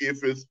wrong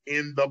if it's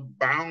in the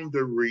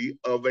boundary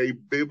of a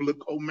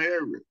biblical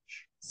marriage.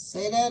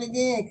 Say that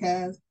again,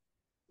 cuz.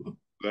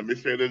 Let me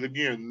say that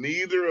again.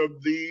 Neither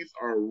of these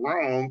are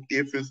wrong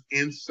if it's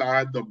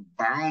inside the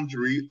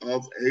boundary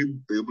of a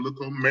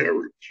biblical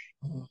marriage.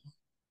 Mm-hmm.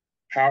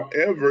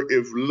 However,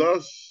 if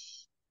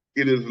lust,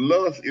 it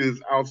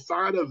is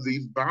outside of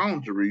these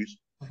boundaries.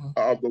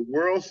 The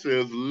world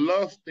says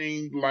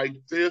lusting like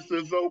this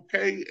is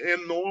okay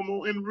and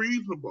normal and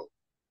reasonable.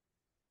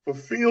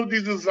 Fulfill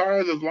these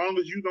desires as long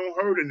as you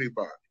don't hurt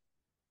anybody.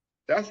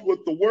 That's what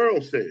the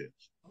world says.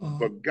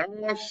 But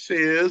God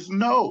says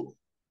no.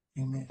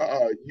 Amen.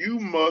 You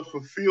must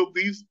fulfill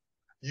these.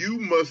 You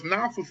must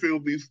not fulfill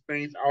these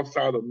things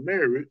outside of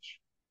marriage,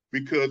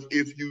 because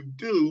if you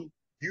do,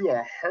 you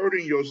are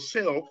hurting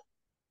yourself,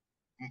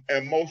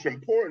 and most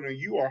importantly,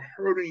 you are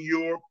hurting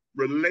your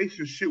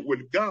relationship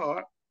with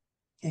God.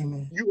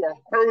 Amen. You are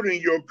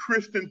hurting your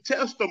Christian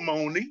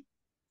testimony,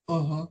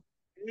 Uh-huh.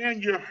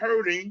 and you're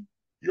hurting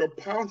your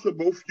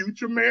possible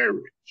future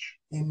marriage.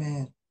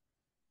 Amen.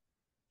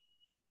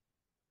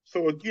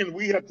 So again,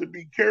 we have to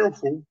be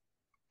careful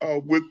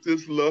with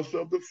this lust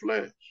of the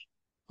flesh,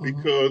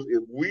 because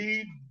if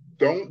we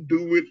don't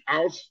do it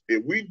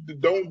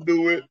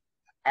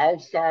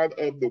outside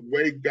of the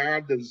way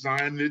God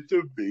designed it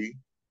to be,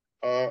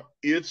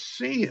 it's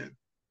sin.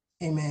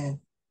 Amen.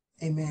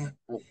 Amen.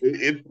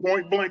 It's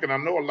point blank, and I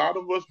know a lot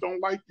of us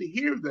don't like to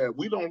hear that.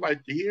 We don't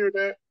like to hear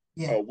that.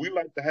 Yeah. We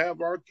like to have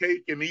our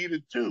cake and eat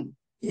it too.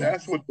 Yeah.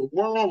 That's what the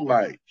world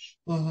likes.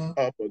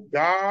 But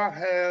God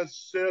has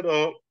set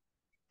up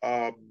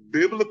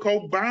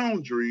biblical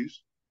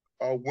boundaries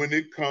when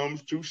it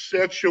comes to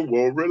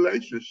sexual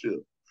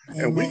relationships.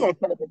 Amen. And we're gonna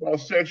talk about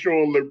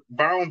sexual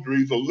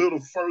boundaries a little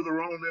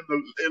further on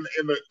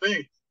in the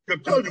thing.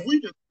 Because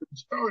we just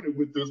started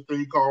with this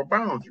thing called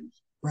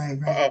boundaries. Right.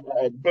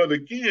 But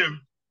again,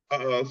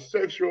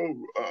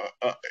 sexual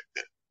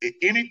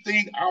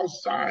anything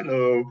outside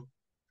of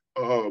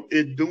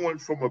it doing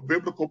from a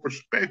biblical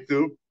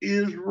perspective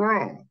is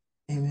wrong.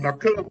 Amen. Now,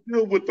 cause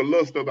deal with the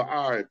lust of the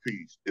eye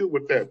piece. Deal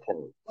with that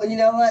part. Well, you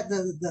know what?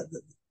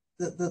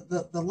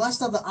 The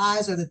lust of the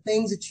eyes are the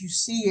things that you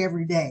see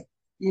every day.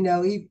 You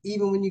know,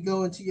 even when you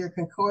go into your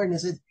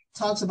concordance, it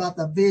talks about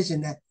the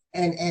vision that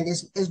and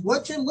it's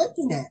what you're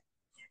looking at.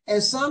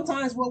 And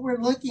sometimes what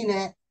we're looking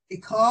at,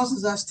 it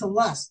causes us to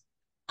lust.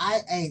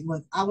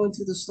 Look, I went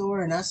to the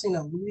store and I seen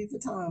a Louis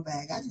Vuitton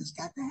bag. I just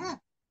got to have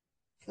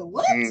it.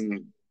 What?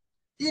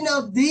 You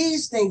know,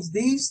 these things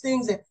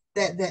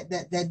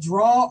that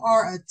draw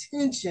our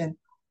attention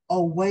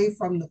away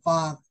from the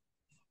Father.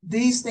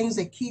 These things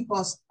that keep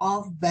us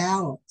off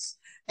balance.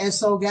 And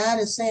so God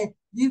is saying,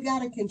 you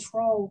got to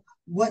control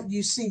what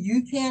you see.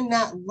 You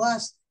cannot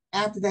lust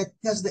after that,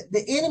 because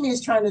the enemy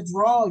is trying to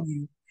draw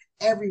you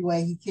every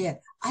way he can.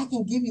 I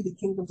can give you the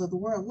kingdoms of the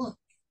world. Look,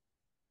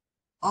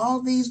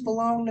 all these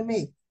belong to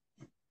me.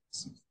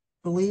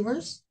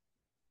 Believers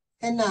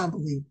and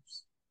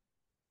non-believers.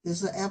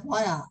 This is an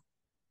FYI.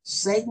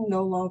 Satan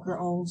no longer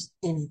owns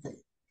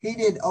anything. He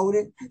didn't own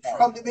it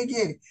from the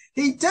beginning.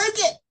 He took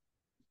it,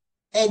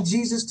 and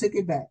Jesus took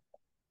it back.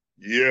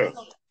 Yeah.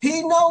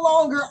 He no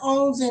longer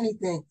owns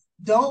anything.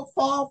 Don't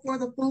fall for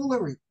the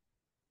foolery,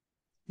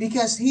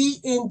 because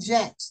he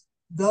injects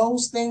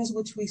those things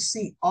which we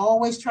see,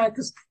 always trying,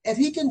 because if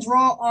he can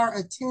draw our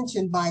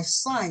attention by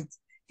sight,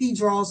 he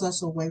draws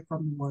us away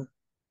from the word.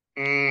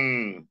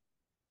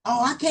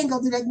 Oh, I can't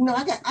go do that. You know,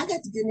 I got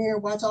to get in here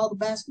and watch all the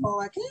basketball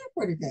I can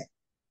for today.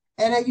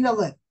 And then, you know,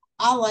 look,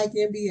 I like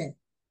NBA.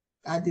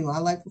 I do. I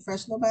like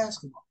professional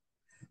basketball.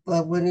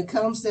 But when it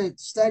comes to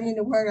studying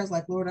the word, I was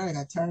like, Lord, I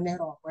got to turn that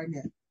off right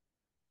now.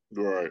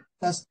 Right.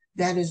 Because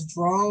that is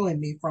drawing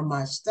me from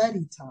my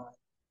study time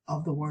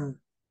of the word.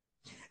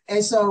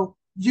 And so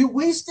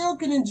we still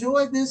can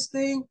enjoy this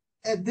thing,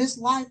 this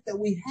life that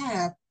we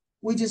have.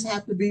 We just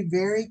have to be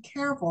very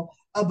careful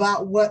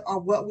about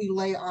what we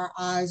lay our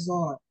eyes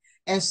on.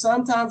 And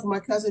sometimes my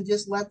cousin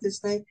just left this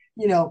thing,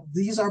 you know,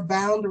 these are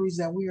boundaries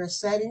that we are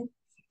setting.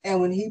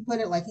 And when he put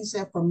it, like he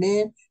said, for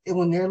men, and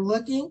when they're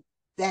looking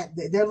at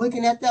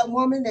that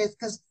woman, that's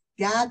because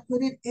God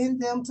put it in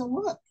them to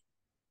look.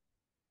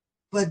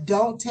 But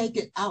don't take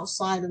it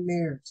outside of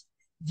marriage.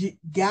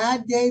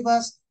 God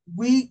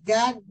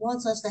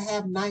wants us to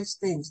have nice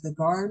things. The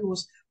garden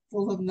was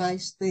full of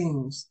nice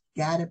things.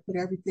 God had put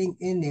everything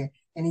in there,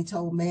 and he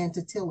told man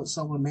to till it.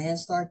 So when man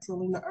started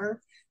tilling the earth,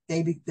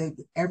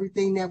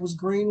 everything that was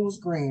green was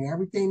green.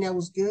 Everything that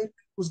was good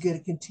was good.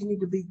 It continued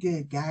to be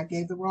good. God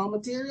gave the raw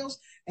materials,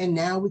 and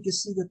now we can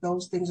see that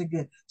those things are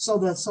good. So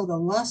the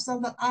lust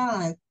of the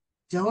eye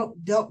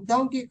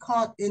Don't get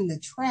caught in the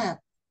trap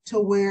to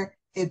where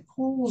it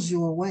pulls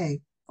you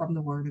away from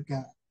the word of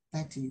God.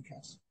 Back to you,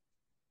 Kelsey.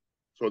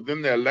 So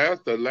then the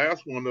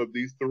last one of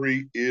these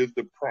three is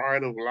the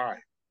pride of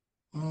life.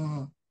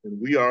 And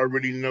we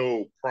already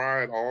know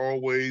pride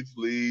always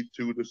leads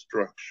to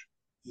destruction.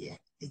 Yeah.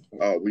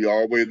 We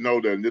always know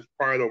that. And this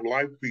pride of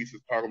life piece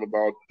is talking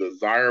about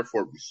desire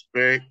for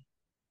respect,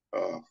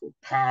 for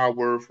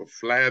power, for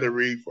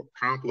flattery, for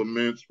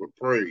compliments, for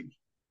praise.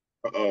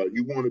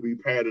 You want to be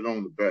patted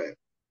on the back.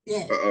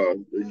 Yeah.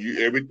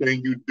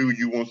 Everything you do,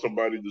 you want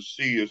somebody to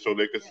see it so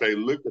they can say,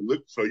 look,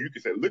 so you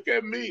can say, look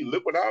at me,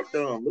 look what I've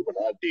done, look what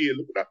I did,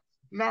 look what I.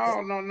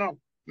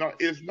 No,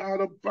 it's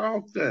not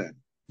about that.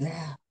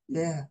 Yeah.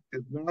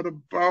 It's not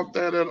about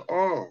that at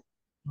all.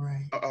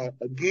 Right.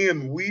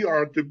 Again, we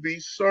are to be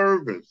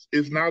servants.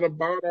 It's not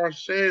about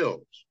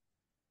ourselves.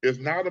 It's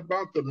not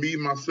about the me,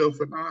 myself,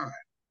 and I.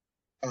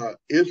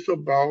 It's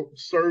about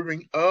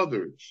serving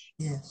others.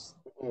 Yes.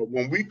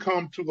 When we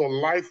come to the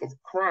life of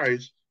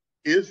Christ,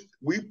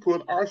 we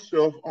put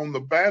ourselves on the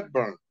back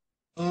burner.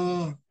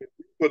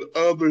 Put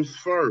others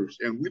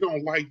first, and we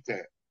don't like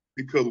that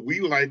because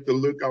we like to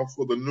look out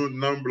for the new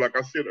number. Like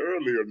I said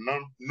earlier,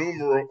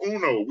 numero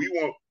uno.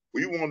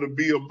 We want to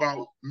be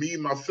about me,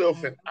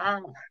 myself, and I.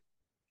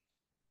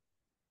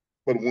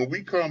 But when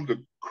we come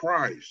to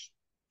Christ,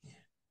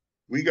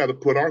 we got to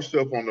put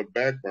ourselves on the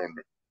back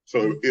burner.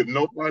 So if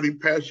nobody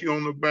pats you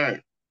on the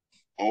back,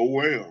 oh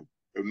well.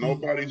 If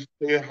nobody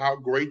said how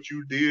great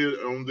you did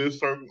on this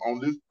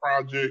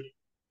project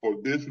or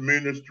this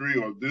ministry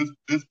or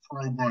this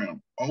program,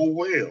 oh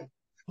well.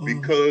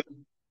 Because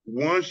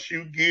once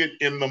you get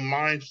in the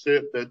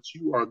mindset that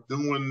you are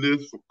doing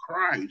this for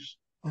Christ,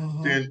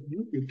 then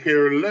you can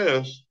care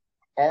less.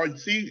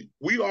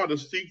 We ought to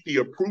seek the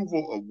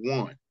approval of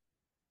one.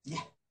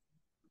 Yeah.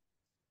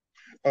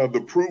 The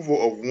approval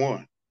of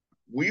one.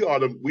 We ought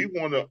to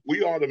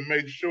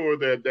make sure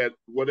that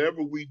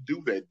whatever we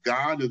do, that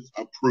God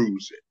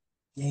approves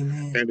it.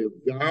 Amen. And if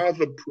God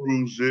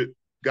approves it,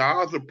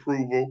 God's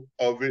approval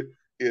of it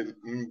is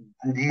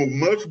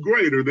much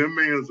greater than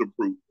man's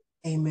approval.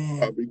 Amen.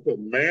 Because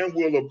man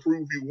will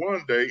approve you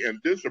one day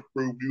and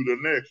disapprove you the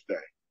next day.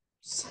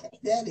 Say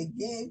that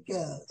again,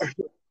 God.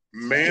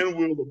 Man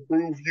will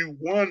approve you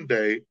one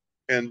day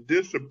and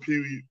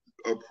disapprove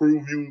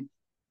you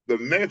the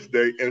next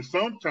day, and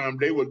sometimes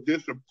they will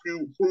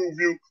disapprove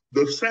you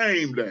the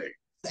same day.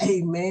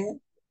 Amen.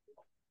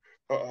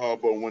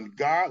 But when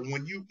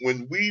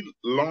we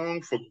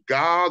long for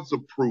God's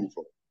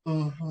approval,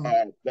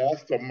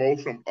 that's the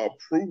most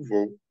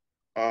approval.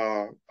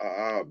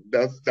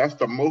 That's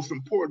the most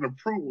important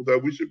approval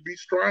that we should be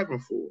striving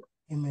for.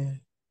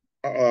 Amen.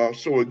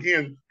 So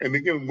again,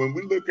 when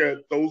we look at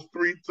those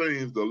three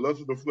things, the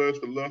lust of the flesh,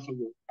 the lust of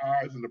the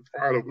eyes, and the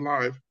pride of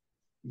life,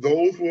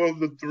 those were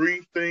the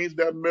three things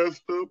that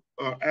messed up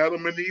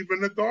Adam and Eve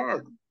in the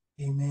garden.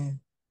 Amen.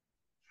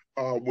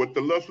 With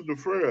the lust of the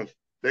flesh,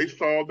 they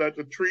saw that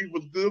the tree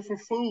was good for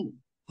food.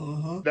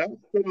 That's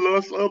the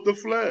lust of the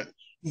flesh.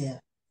 Yeah.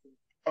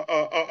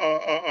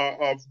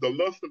 Of the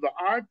lust of the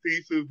eye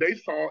pieces, they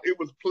saw it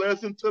was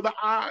pleasant to the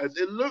eyes.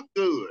 It looked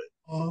good.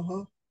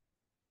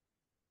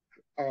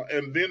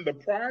 And then the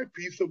pride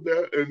piece of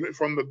that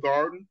from the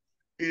garden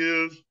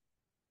is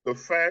the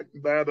fact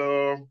that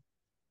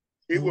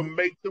it would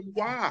make them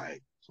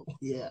wise.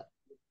 Yeah.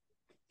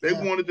 They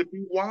wanted to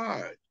be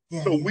wise.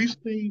 Yeah, so we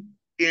see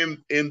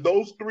in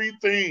those three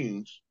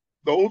things,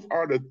 those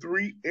are the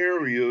three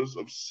areas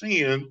of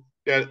sin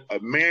that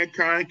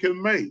mankind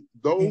can make.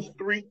 Those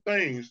three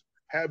things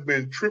have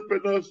been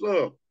tripping us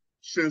up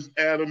since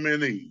Adam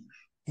and Eve.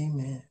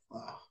 Amen.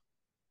 Wow.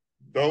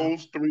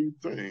 Those three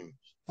things.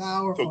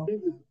 Powerful.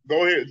 So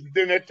go ahead.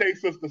 Then that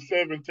takes us to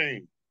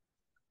 17.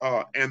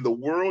 And the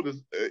world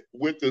is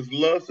with its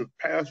lust is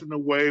passing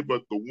away,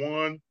 but the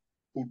one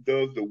who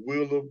does the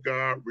will of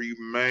God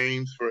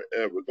remains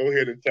forever. Go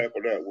ahead and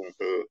tackle that one,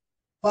 cuz.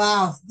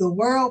 Wow, the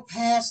world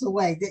passed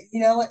away.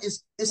 You know what?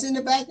 It's in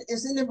the back.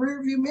 It's in the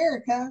rearview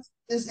mirror, cuz.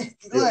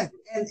 Look,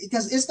 and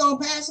because it's gonna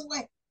pass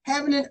away.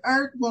 Heaven and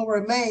earth will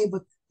remain,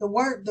 but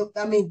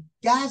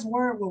God's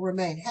word will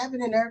remain.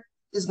 Heaven and earth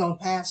is gonna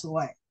pass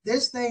away.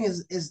 This thing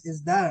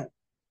is done,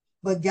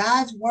 but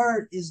God's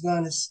word is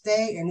gonna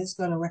stay, and it's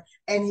gonna.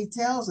 And He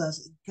tells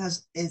us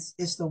because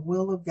it's the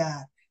will of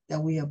God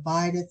that we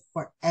abideth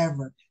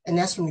forever, and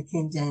that's from the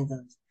King James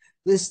Version.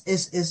 This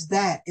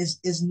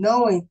is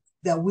knowing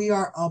that we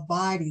are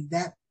abiding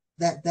that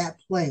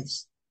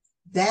place.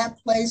 That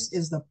place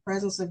is the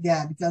presence of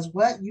God. Because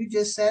what you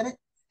just said it,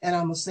 and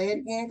I'm gonna say it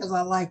again because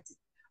I liked it.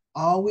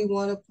 All we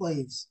want to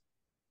please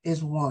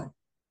is one.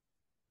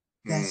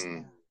 That's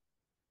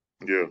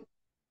yeah.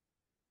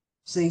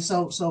 See,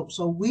 so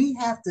we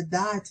have to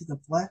die to the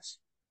flesh,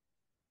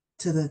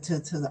 to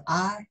the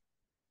eye,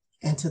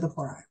 and to the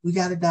pride. We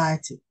got to die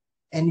to.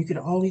 And you can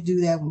only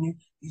do that when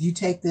you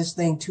take this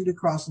thing to the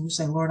cross and you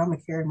say, Lord, I'm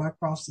gonna carry my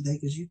cross today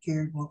because you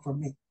carried one for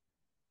me.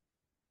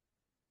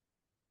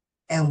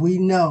 And we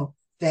know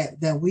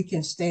that we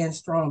can stand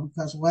strong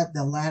because what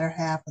the latter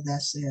half of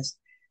that says,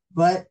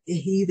 but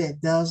he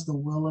that does the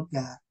will of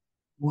God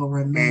will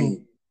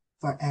remain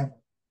forever.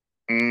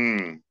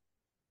 Mm.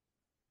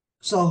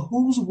 So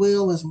whose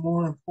will is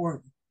more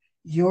important?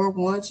 Your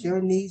wants,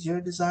 your needs,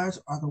 your desires,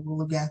 or the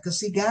will of God? Because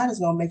see, God is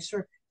going to make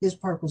sure his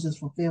purpose is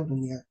fulfilled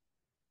in the earth.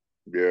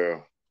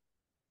 Yeah.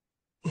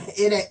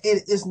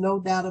 It is no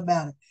doubt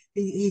about it.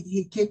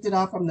 He kicked it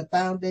off from the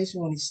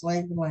foundation when he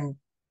slain the lamb.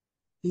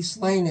 He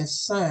slain his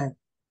son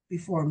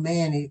before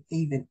man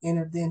even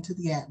entered into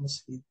the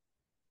atmosphere.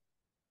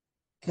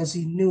 Because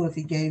he knew if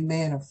he gave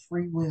man a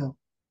free will,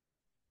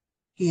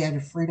 he had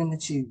the freedom to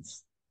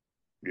choose.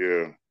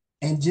 Yeah.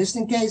 And just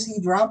in case he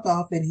dropped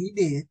off, and he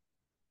did,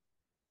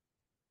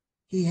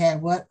 he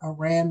had what? A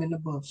ram in the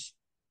bush.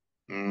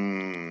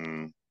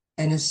 Mm.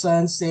 And his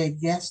son said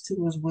yes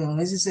to his will.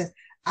 And as he said,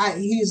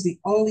 he is the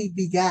only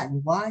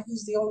begotten. Why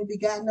he's the only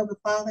begotten of the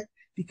Father?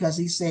 Because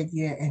he said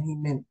yeah, and he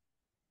meant it.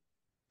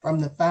 From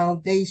the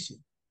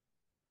foundation,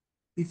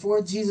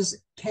 before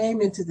Jesus came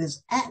into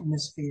this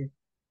atmosphere,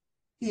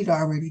 he'd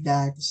already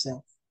died to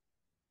self.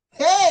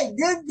 Hey,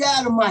 good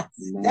God Almighty.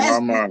 That's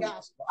good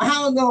gospel. I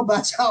don't know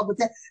about y'all, but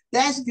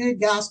that's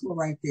good gospel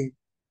right there.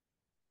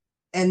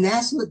 And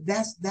that's what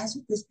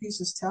this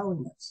piece is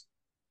telling us.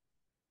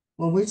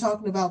 When we're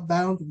talking about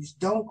boundaries,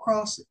 don't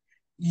cross it.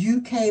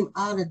 You came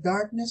out of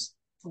darkness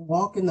to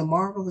walk in the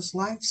marvelous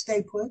light.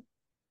 Stay put.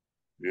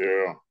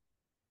 Yeah.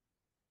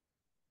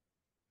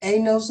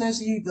 Ain't no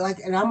sense of you like,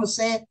 and I'm gonna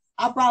say it.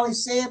 I probably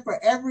say it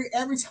for every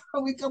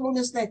time we come on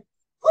this thing.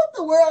 Put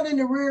the world in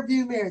the rear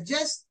view mirror.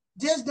 Just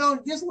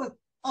don't just look.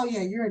 Oh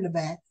yeah, you're in the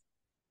back.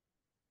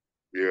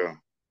 Yeah.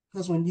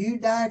 Because when you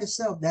die to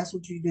self, that's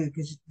what you do.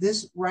 Because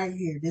this right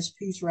here, this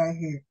piece right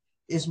here,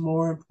 is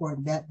more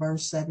important. That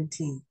verse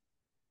 17,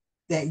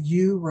 that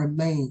you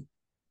remain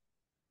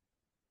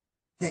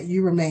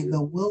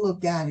the will of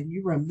God, and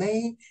you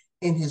remain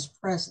in his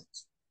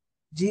presence.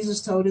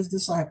 Jesus told his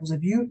disciples,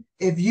 if you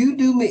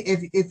do me,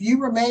 if you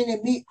remain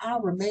in me,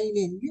 I'll remain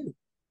in you.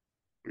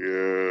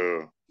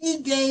 Yeah.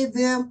 He gave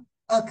them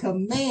a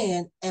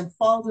command and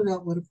followed it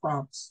up with a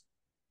promise.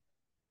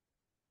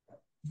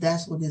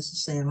 That's what this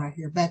is saying right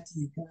here. Back to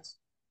you guys.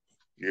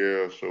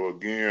 Yeah. So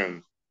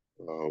again,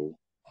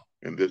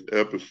 in this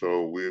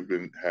episode,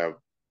 have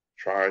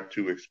tried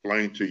to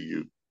explain to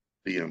you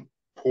the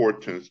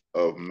importance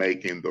of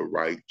making the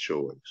right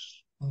choice.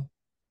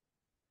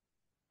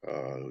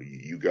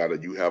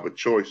 You have a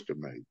choice to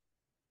make,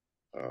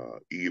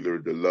 either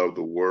to love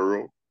the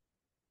world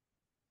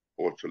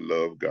or to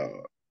love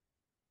God.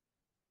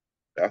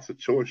 That's a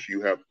choice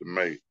you have to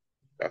make.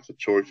 That's a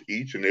choice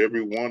each and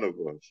every one of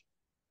us,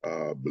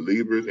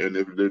 believers and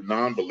if they're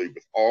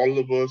non-believers, all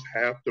of us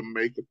have to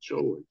make a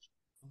choice.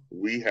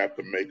 We have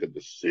to make a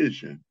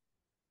decision.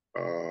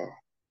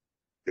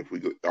 If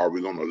are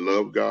we going to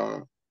love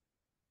God,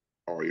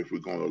 or if we're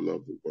going to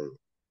love the world.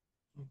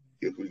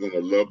 If we're going to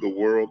love the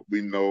world,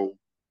 we know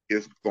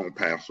it's going to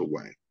pass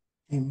away.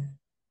 Amen.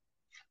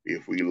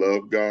 If we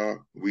love God,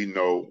 we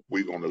know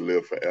we're going to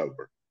live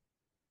forever.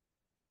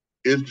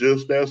 It's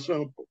just that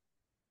simple.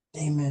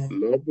 Amen.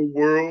 Love the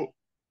world,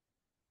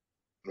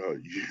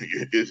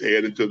 it's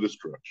headed to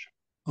destruction.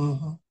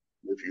 Uh-huh.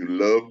 If you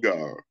love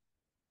God,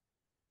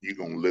 you're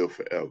going to live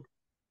forever.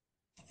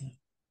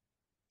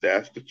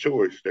 That's the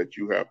choice that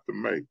you have to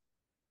make.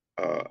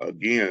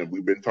 Again,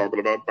 we've been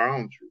talking about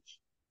boundaries.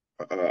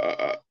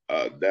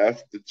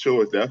 That's the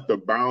choice. That's the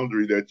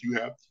boundary that you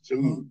have to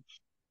choose.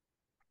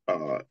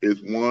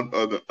 It's one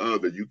or the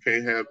other. You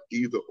can't have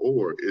either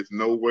or. It's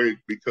no way,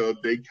 because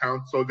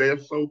they're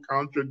so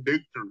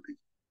contradictory.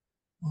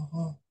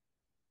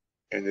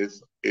 And it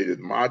is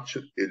my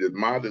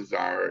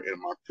desire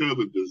and my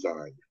cousin's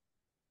desire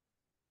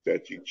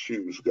that you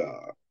choose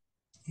God.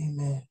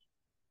 Amen.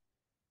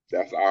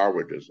 That's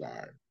our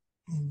desire,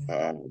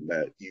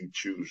 that you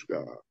choose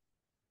God.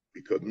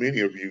 Because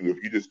many of you,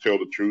 if you just tell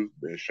the truth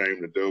and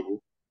shame the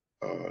devil,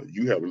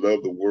 you have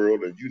loved the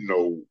world, and you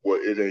know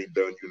what it ain't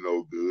done you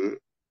no good.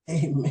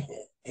 Amen.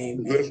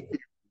 Amen. Let's be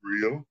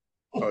real.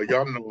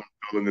 Y'all know I'm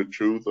telling the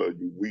truth.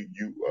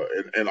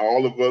 And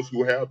all of us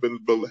who have been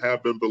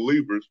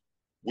believers,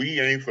 we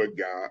ain't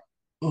forgot.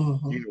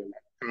 You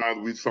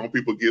know, some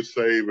people get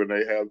saved and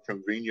they have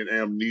convenient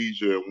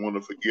amnesia and want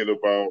to forget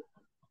about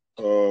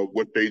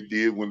what they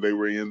did when they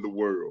were in the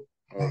world.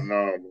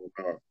 No.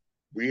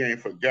 We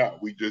ain't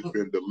forgot. We just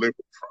been delivered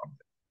from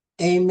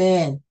it.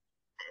 Amen.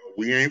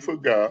 We ain't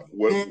forgot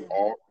what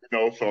all,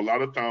 so a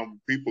lot of times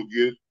people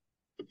get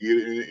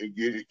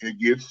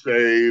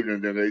saved,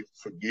 and then they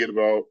forget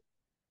about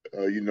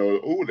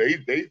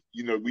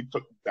we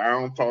took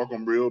down, talk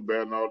them real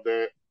bad and all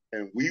that,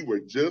 and we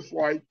were just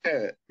like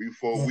that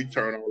before we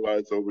turn our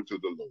lives over to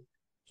the Lord.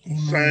 Amen.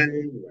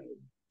 Same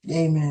way.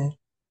 Amen.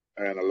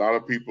 And a lot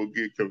of people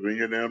get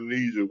convenient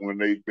amnesia when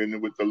they've been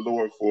with the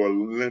Lord for a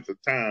length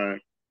of time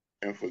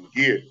and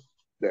forget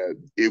that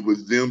it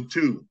was them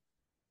too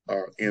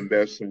in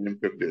that same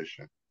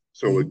condition.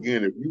 So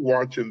again, if you're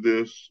watching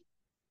this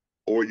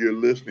or you're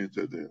listening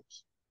to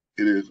this,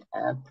 it is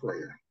our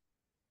prayer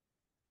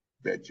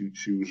that you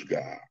choose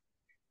God.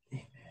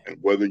 And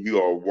whether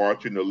you are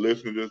watching or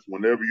listening to this,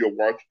 whenever you're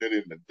watching it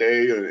in the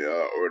day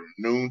or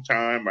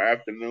noontime, or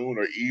afternoon,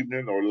 or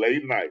evening, or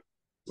late night,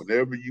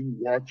 whenever you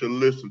watch or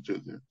listen to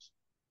this,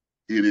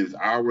 it is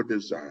our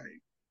design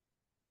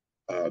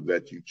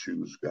that you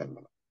choose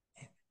God.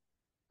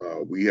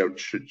 We have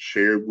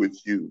shared with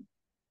you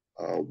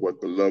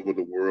what the love of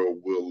the world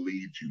will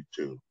lead you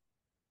to.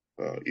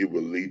 It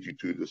will lead you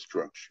to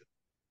destruction.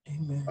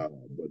 Amen.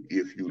 But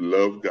if you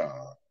love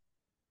God,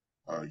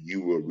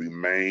 you will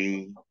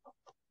remain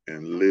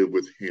and live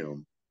with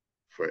him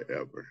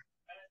forever.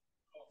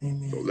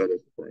 Amen. So let us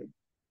pray.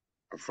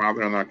 Our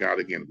Father and our God,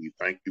 again, we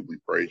thank you, we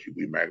praise you,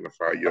 we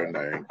magnify your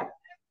name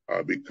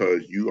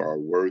because you are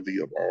worthy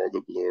of all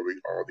the glory,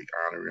 all the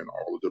honor, and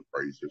all of the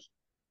praises.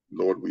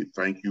 Lord, we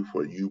thank you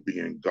for you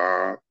being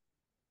God.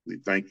 We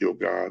thank you,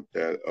 God,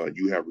 that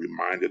you have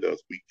reminded us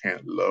we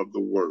can't love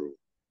the world,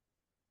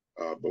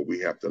 but we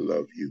have to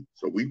love you.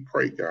 So we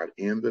pray, God,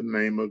 in the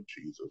name of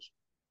Jesus,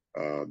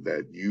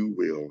 that you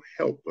will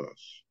help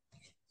us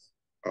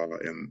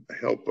and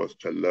help us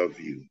to love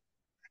you.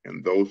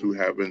 And those who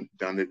haven't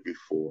done it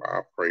before,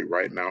 I pray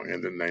right now in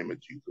the name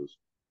of Jesus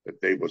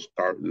that they will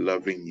start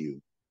loving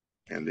you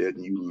and then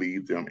you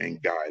lead them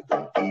and guide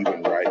them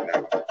even right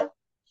now.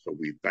 So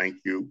we thank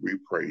you, we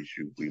praise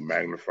you, we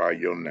magnify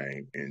your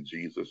name. In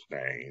Jesus'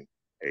 name,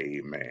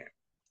 amen.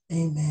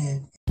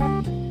 Amen.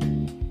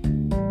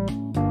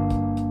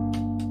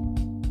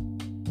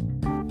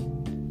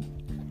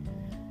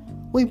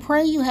 We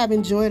pray you have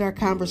enjoyed our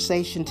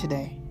conversation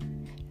today.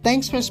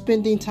 Thanks for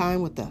spending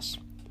time with us.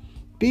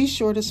 Be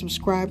sure to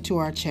subscribe to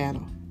our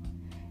channel,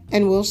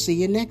 and we'll see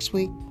you next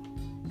week.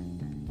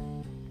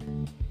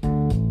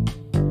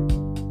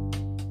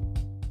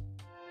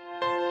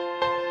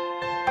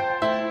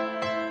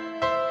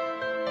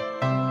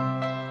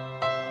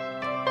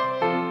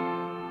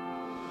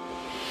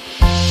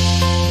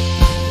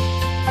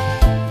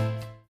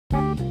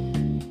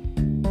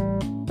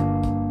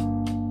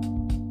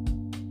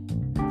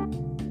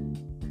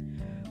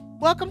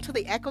 Welcome to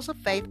the Echoes of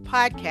Faith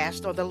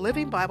podcast on the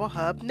Living Bible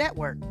Hub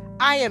Network.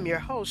 I am your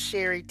host,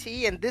 Sherry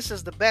T., and this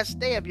is the best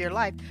day of your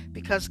life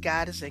because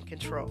God is in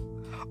control.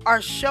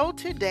 Our show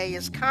today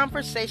is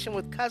Conversation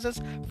with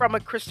Cousins from a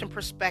Christian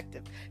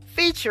Perspective,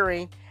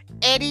 featuring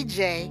Eddie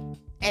J.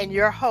 and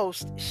your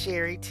host,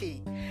 Sherry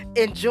T.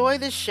 Enjoy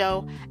the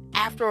show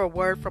after a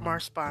word from our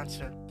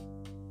sponsor.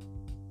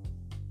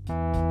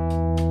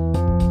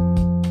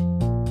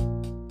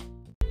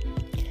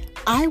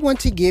 I want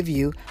to give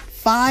you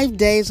 5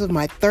 days of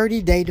my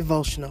 30-day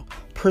devotional,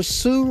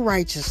 Pursue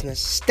Righteousness,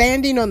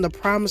 Standing on the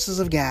Promises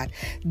of God.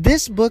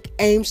 This book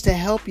aims to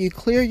help you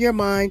clear your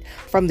mind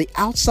from the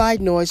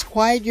outside noise,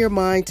 quiet your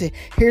mind to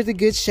hear the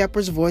Good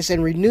Shepherd's voice,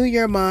 and renew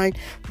your mind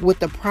with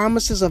the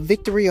promises of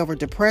victory over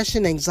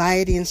depression,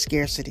 anxiety, and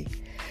scarcity.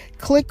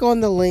 Click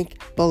on the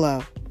link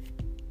below.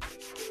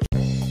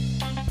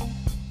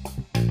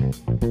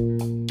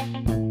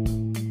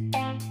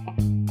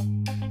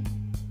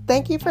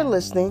 Thank you for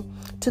listening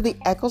to the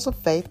Echoes of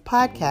Faith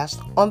podcast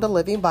on the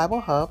Living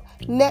Bible Hub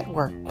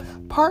Network.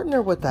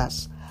 Partner with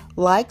us.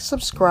 Like,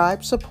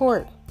 subscribe,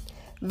 support.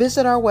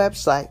 Visit our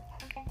website,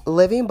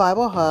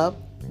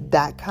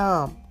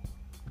 livingbiblehub.com.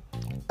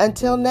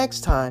 Until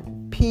next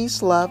time,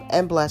 peace, love,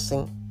 and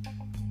blessing.